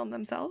film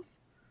themselves?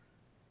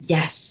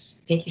 Yes,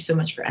 thank you so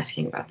much for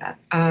asking about that.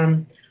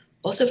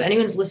 Also, if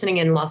anyone's listening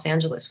in Los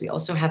Angeles, we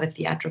also have a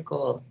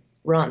theatrical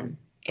run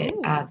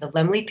at the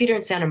Laemmle Theater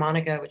in Santa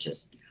Monica, which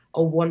is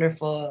a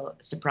wonderful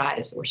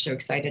surprise. We're so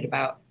excited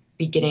about,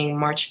 beginning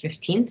March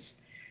 15th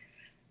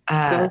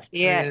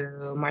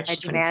through March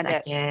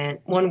 22nd.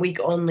 1 week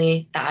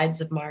only, the Ides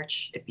of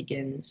March, it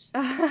begins.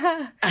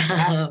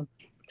 So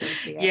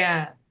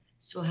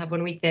we'll have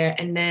 1 week there.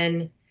 And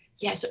then,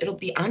 so it'll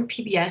be on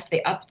PBS. They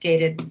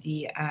updated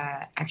the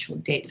actual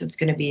date. So it's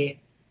going to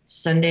be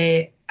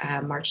Sunday,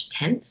 March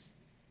 10th.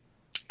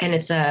 And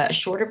it's a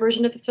shorter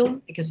version of the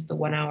film because of the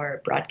 1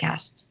 hour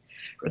broadcast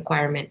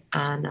requirement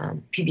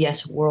on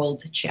PBS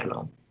World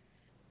Channel.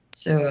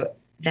 So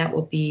that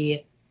will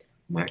be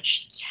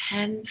March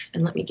 10th.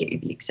 And let me give you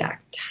the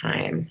exact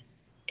time.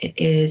 It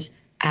is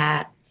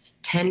at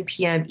 10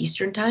 p.m.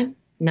 Eastern Time,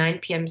 9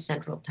 p.m.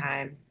 Central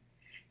Time,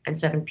 and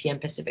 7 p.m.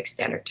 Pacific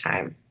Standard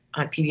Time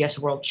on PBS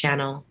World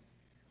Channel,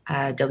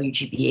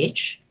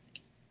 WGBH.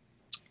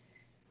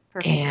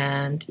 Perfect.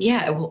 And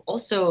it will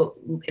also,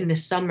 in the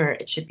summer,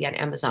 it should be on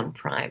Amazon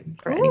Prime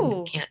for anyone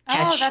who can't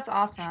catch. Oh, that's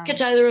awesome. Catch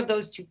either of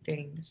those two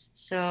things.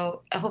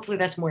 So hopefully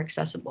that's more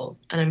accessible.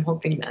 And I'm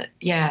hoping that,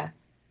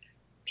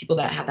 people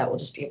that have that will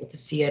just be able to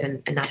see it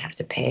and not have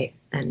to pay.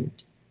 And,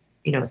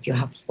 if you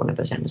have one of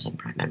those Amazon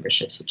Prime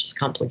memberships, which is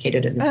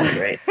complicated in its own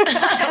right.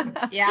 I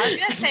was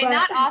going to say,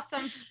 not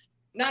awesome.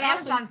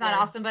 Amazon's not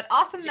awesome, but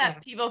awesome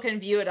that people can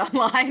view it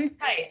online.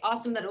 Right.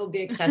 Awesome that it will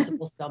be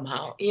accessible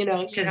somehow,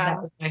 because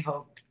that was my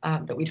hope,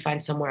 that we'd find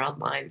somewhere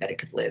online that it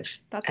could live.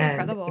 That's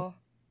incredible.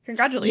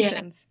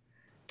 Congratulations.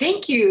 Yeah.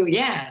 Thank you.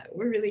 Yeah,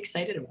 we're really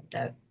excited about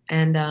that.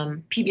 And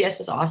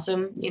PBS is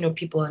awesome.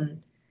 People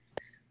in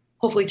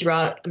hopefully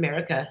throughout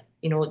America,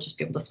 will just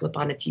be able to flip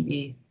on a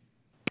TV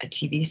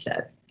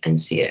set and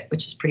see it,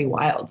 which is pretty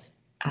wild.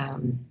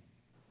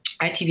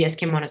 ITVS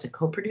came on as a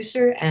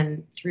co-producer,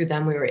 and through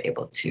them we were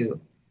able to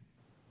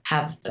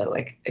have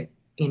the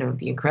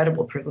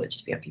incredible privilege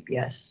to be on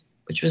PBS,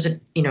 which was a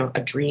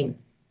dream,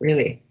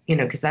 really,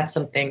 because that's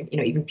something,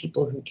 even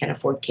people who can't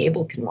afford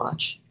cable can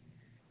watch.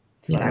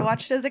 That's what I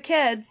watched as a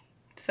kid.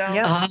 So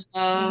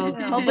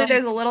hopefully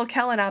there's a little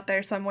Kellen out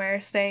there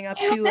somewhere staying up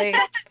too late.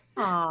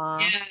 Aww.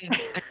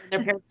 Yeah.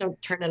 Their parents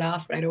don't turn it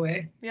off right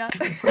away. Yeah.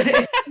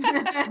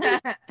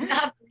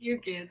 Not for you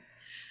kids.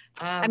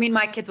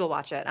 My kids will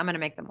watch it. I'm going to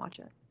make them watch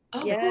it.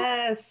 Oh,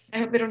 yes. I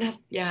hope they don't have.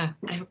 Yeah.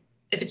 I hope,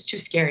 if it's too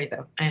scary,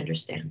 though, I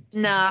understand.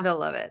 Nah, they'll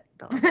love it.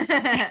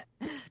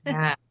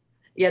 Yeah.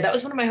 Yeah, that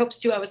was one of my hopes,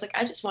 too. I was like,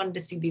 I just wanted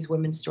to see these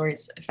women's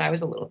stories if I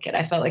was a little kid.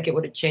 I felt like it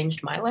would have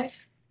changed my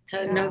life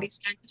to know these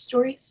kinds of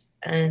stories.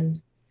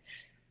 And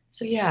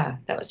so,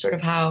 that was sort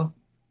of how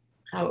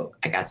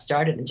I got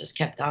started and just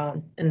kept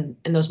on. And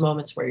in those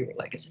moments where you were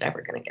like, is it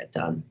ever going to get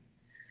done?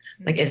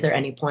 Like, is there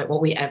any point?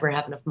 Will we ever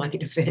have enough money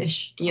to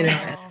finish?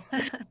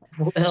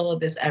 Will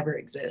this ever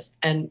exist?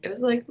 And it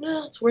was like,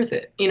 no, it's worth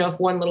it. If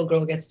one little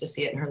girl gets to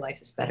see it and her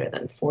life is better,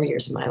 then 4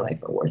 years of my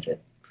life are worth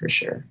it for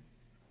sure.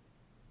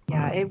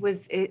 Yeah, it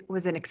was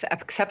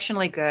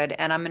exceptionally good.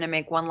 And I'm going to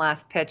make one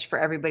last pitch for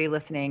everybody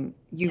listening.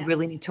 You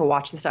really need to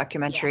watch this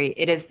documentary. Yes.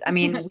 It is,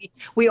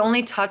 we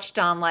only touched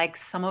on like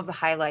some of the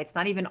highlights,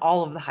 not even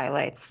all of the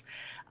highlights.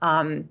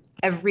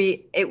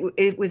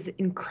 It was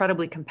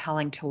incredibly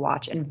compelling to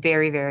watch and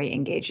very, very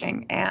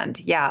engaging. And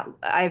yeah,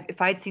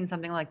 if I'd seen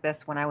something like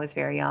this when I was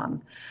very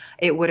young,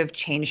 it would have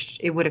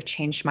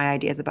changed my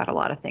ideas about a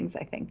lot of things,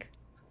 I think.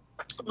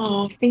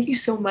 Oh, thank you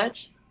so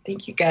much.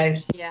 Thank you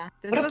guys. Yeah,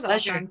 this What a was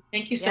pleasure. awesome.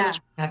 Thank you so much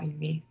for having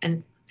me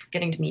and for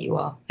getting to meet you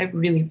all. I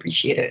really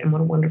appreciate it, and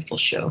what a wonderful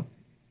show.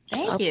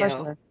 Thank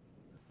you.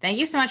 Thank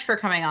you so much for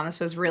coming on. This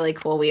was really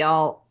cool. We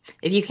all,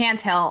 if you can't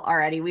tell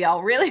already, we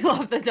all really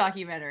love the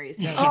documentary.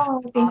 So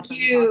Oh, it's thank awesome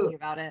you. to talk to you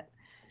about it.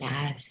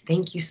 Yes,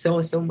 thank you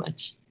so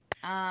much.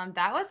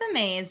 That was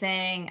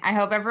amazing. I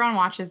hope everyone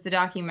watches the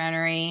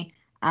documentary.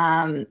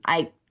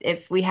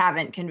 If we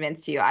haven't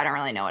convinced you, I don't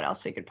really know what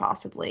else we could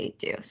possibly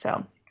do.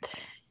 So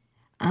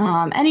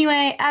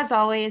anyway, as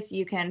always,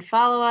 you can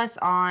follow us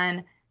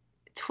on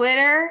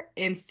Twitter,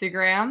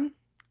 Instagram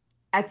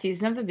at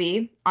Season of the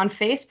Bee, on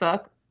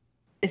Facebook.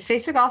 Is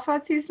Facebook also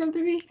at Season of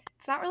the Bee?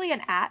 It's not really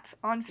an at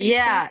on Facebook.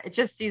 Yeah, it's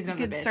just Season of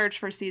the You Bitch. can search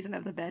for Season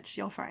of the Bitch.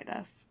 You'll find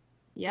us.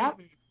 Yep.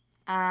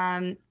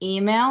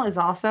 Email is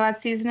also at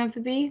Season of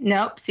the Bee.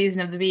 Nope, Season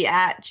of the Bee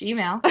at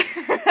Gmail.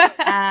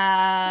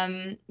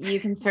 You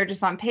can search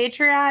us on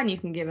Patreon. You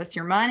can give us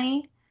your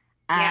money.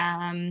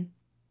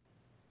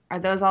 Are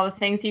those all the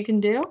things you can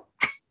do?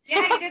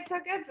 Yeah, you did so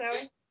good,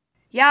 Zoe.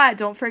 Yeah,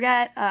 don't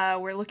forget,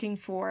 we're looking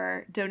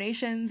for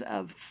donations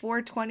of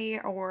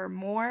 $4.20 or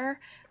more.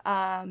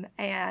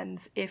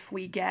 And if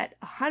we get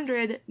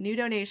 100 new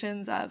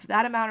donations of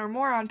that amount or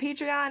more on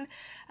Patreon,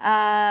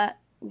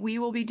 we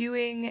will be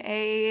doing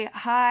a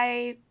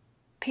high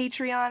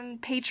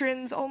Patreon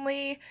patrons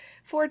only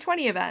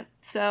 $4.20 event.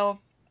 So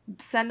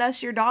send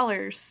us your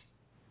dollars.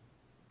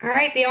 All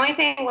right, the only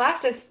thing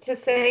left is to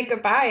say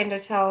goodbye and to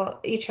tell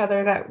each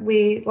other that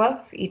we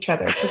love each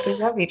other because we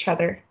love each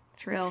other.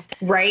 It's real.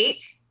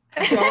 Right?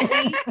 Don't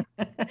we?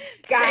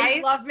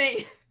 Guys, love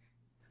me.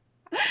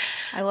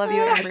 I love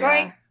you,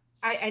 Ambria.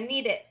 I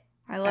need it.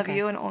 I love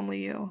you and only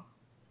you.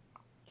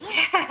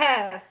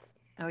 Yes.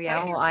 Oh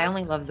yeah, well, I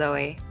only love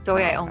Zoe.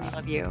 Zoe, I only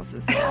love you. This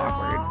is so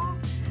awkward.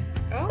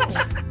 Oh.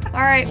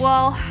 All right,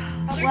 well,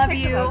 Other love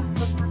types of you.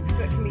 us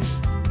that can be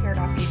paired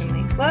off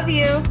evenly. Love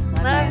you.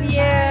 Love you.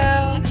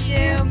 Love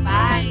you.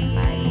 Bye.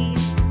 Bye.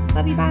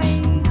 Love you. Bye.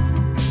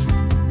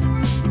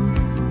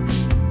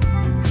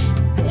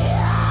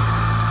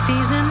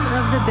 Season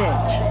of the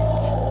Bitch.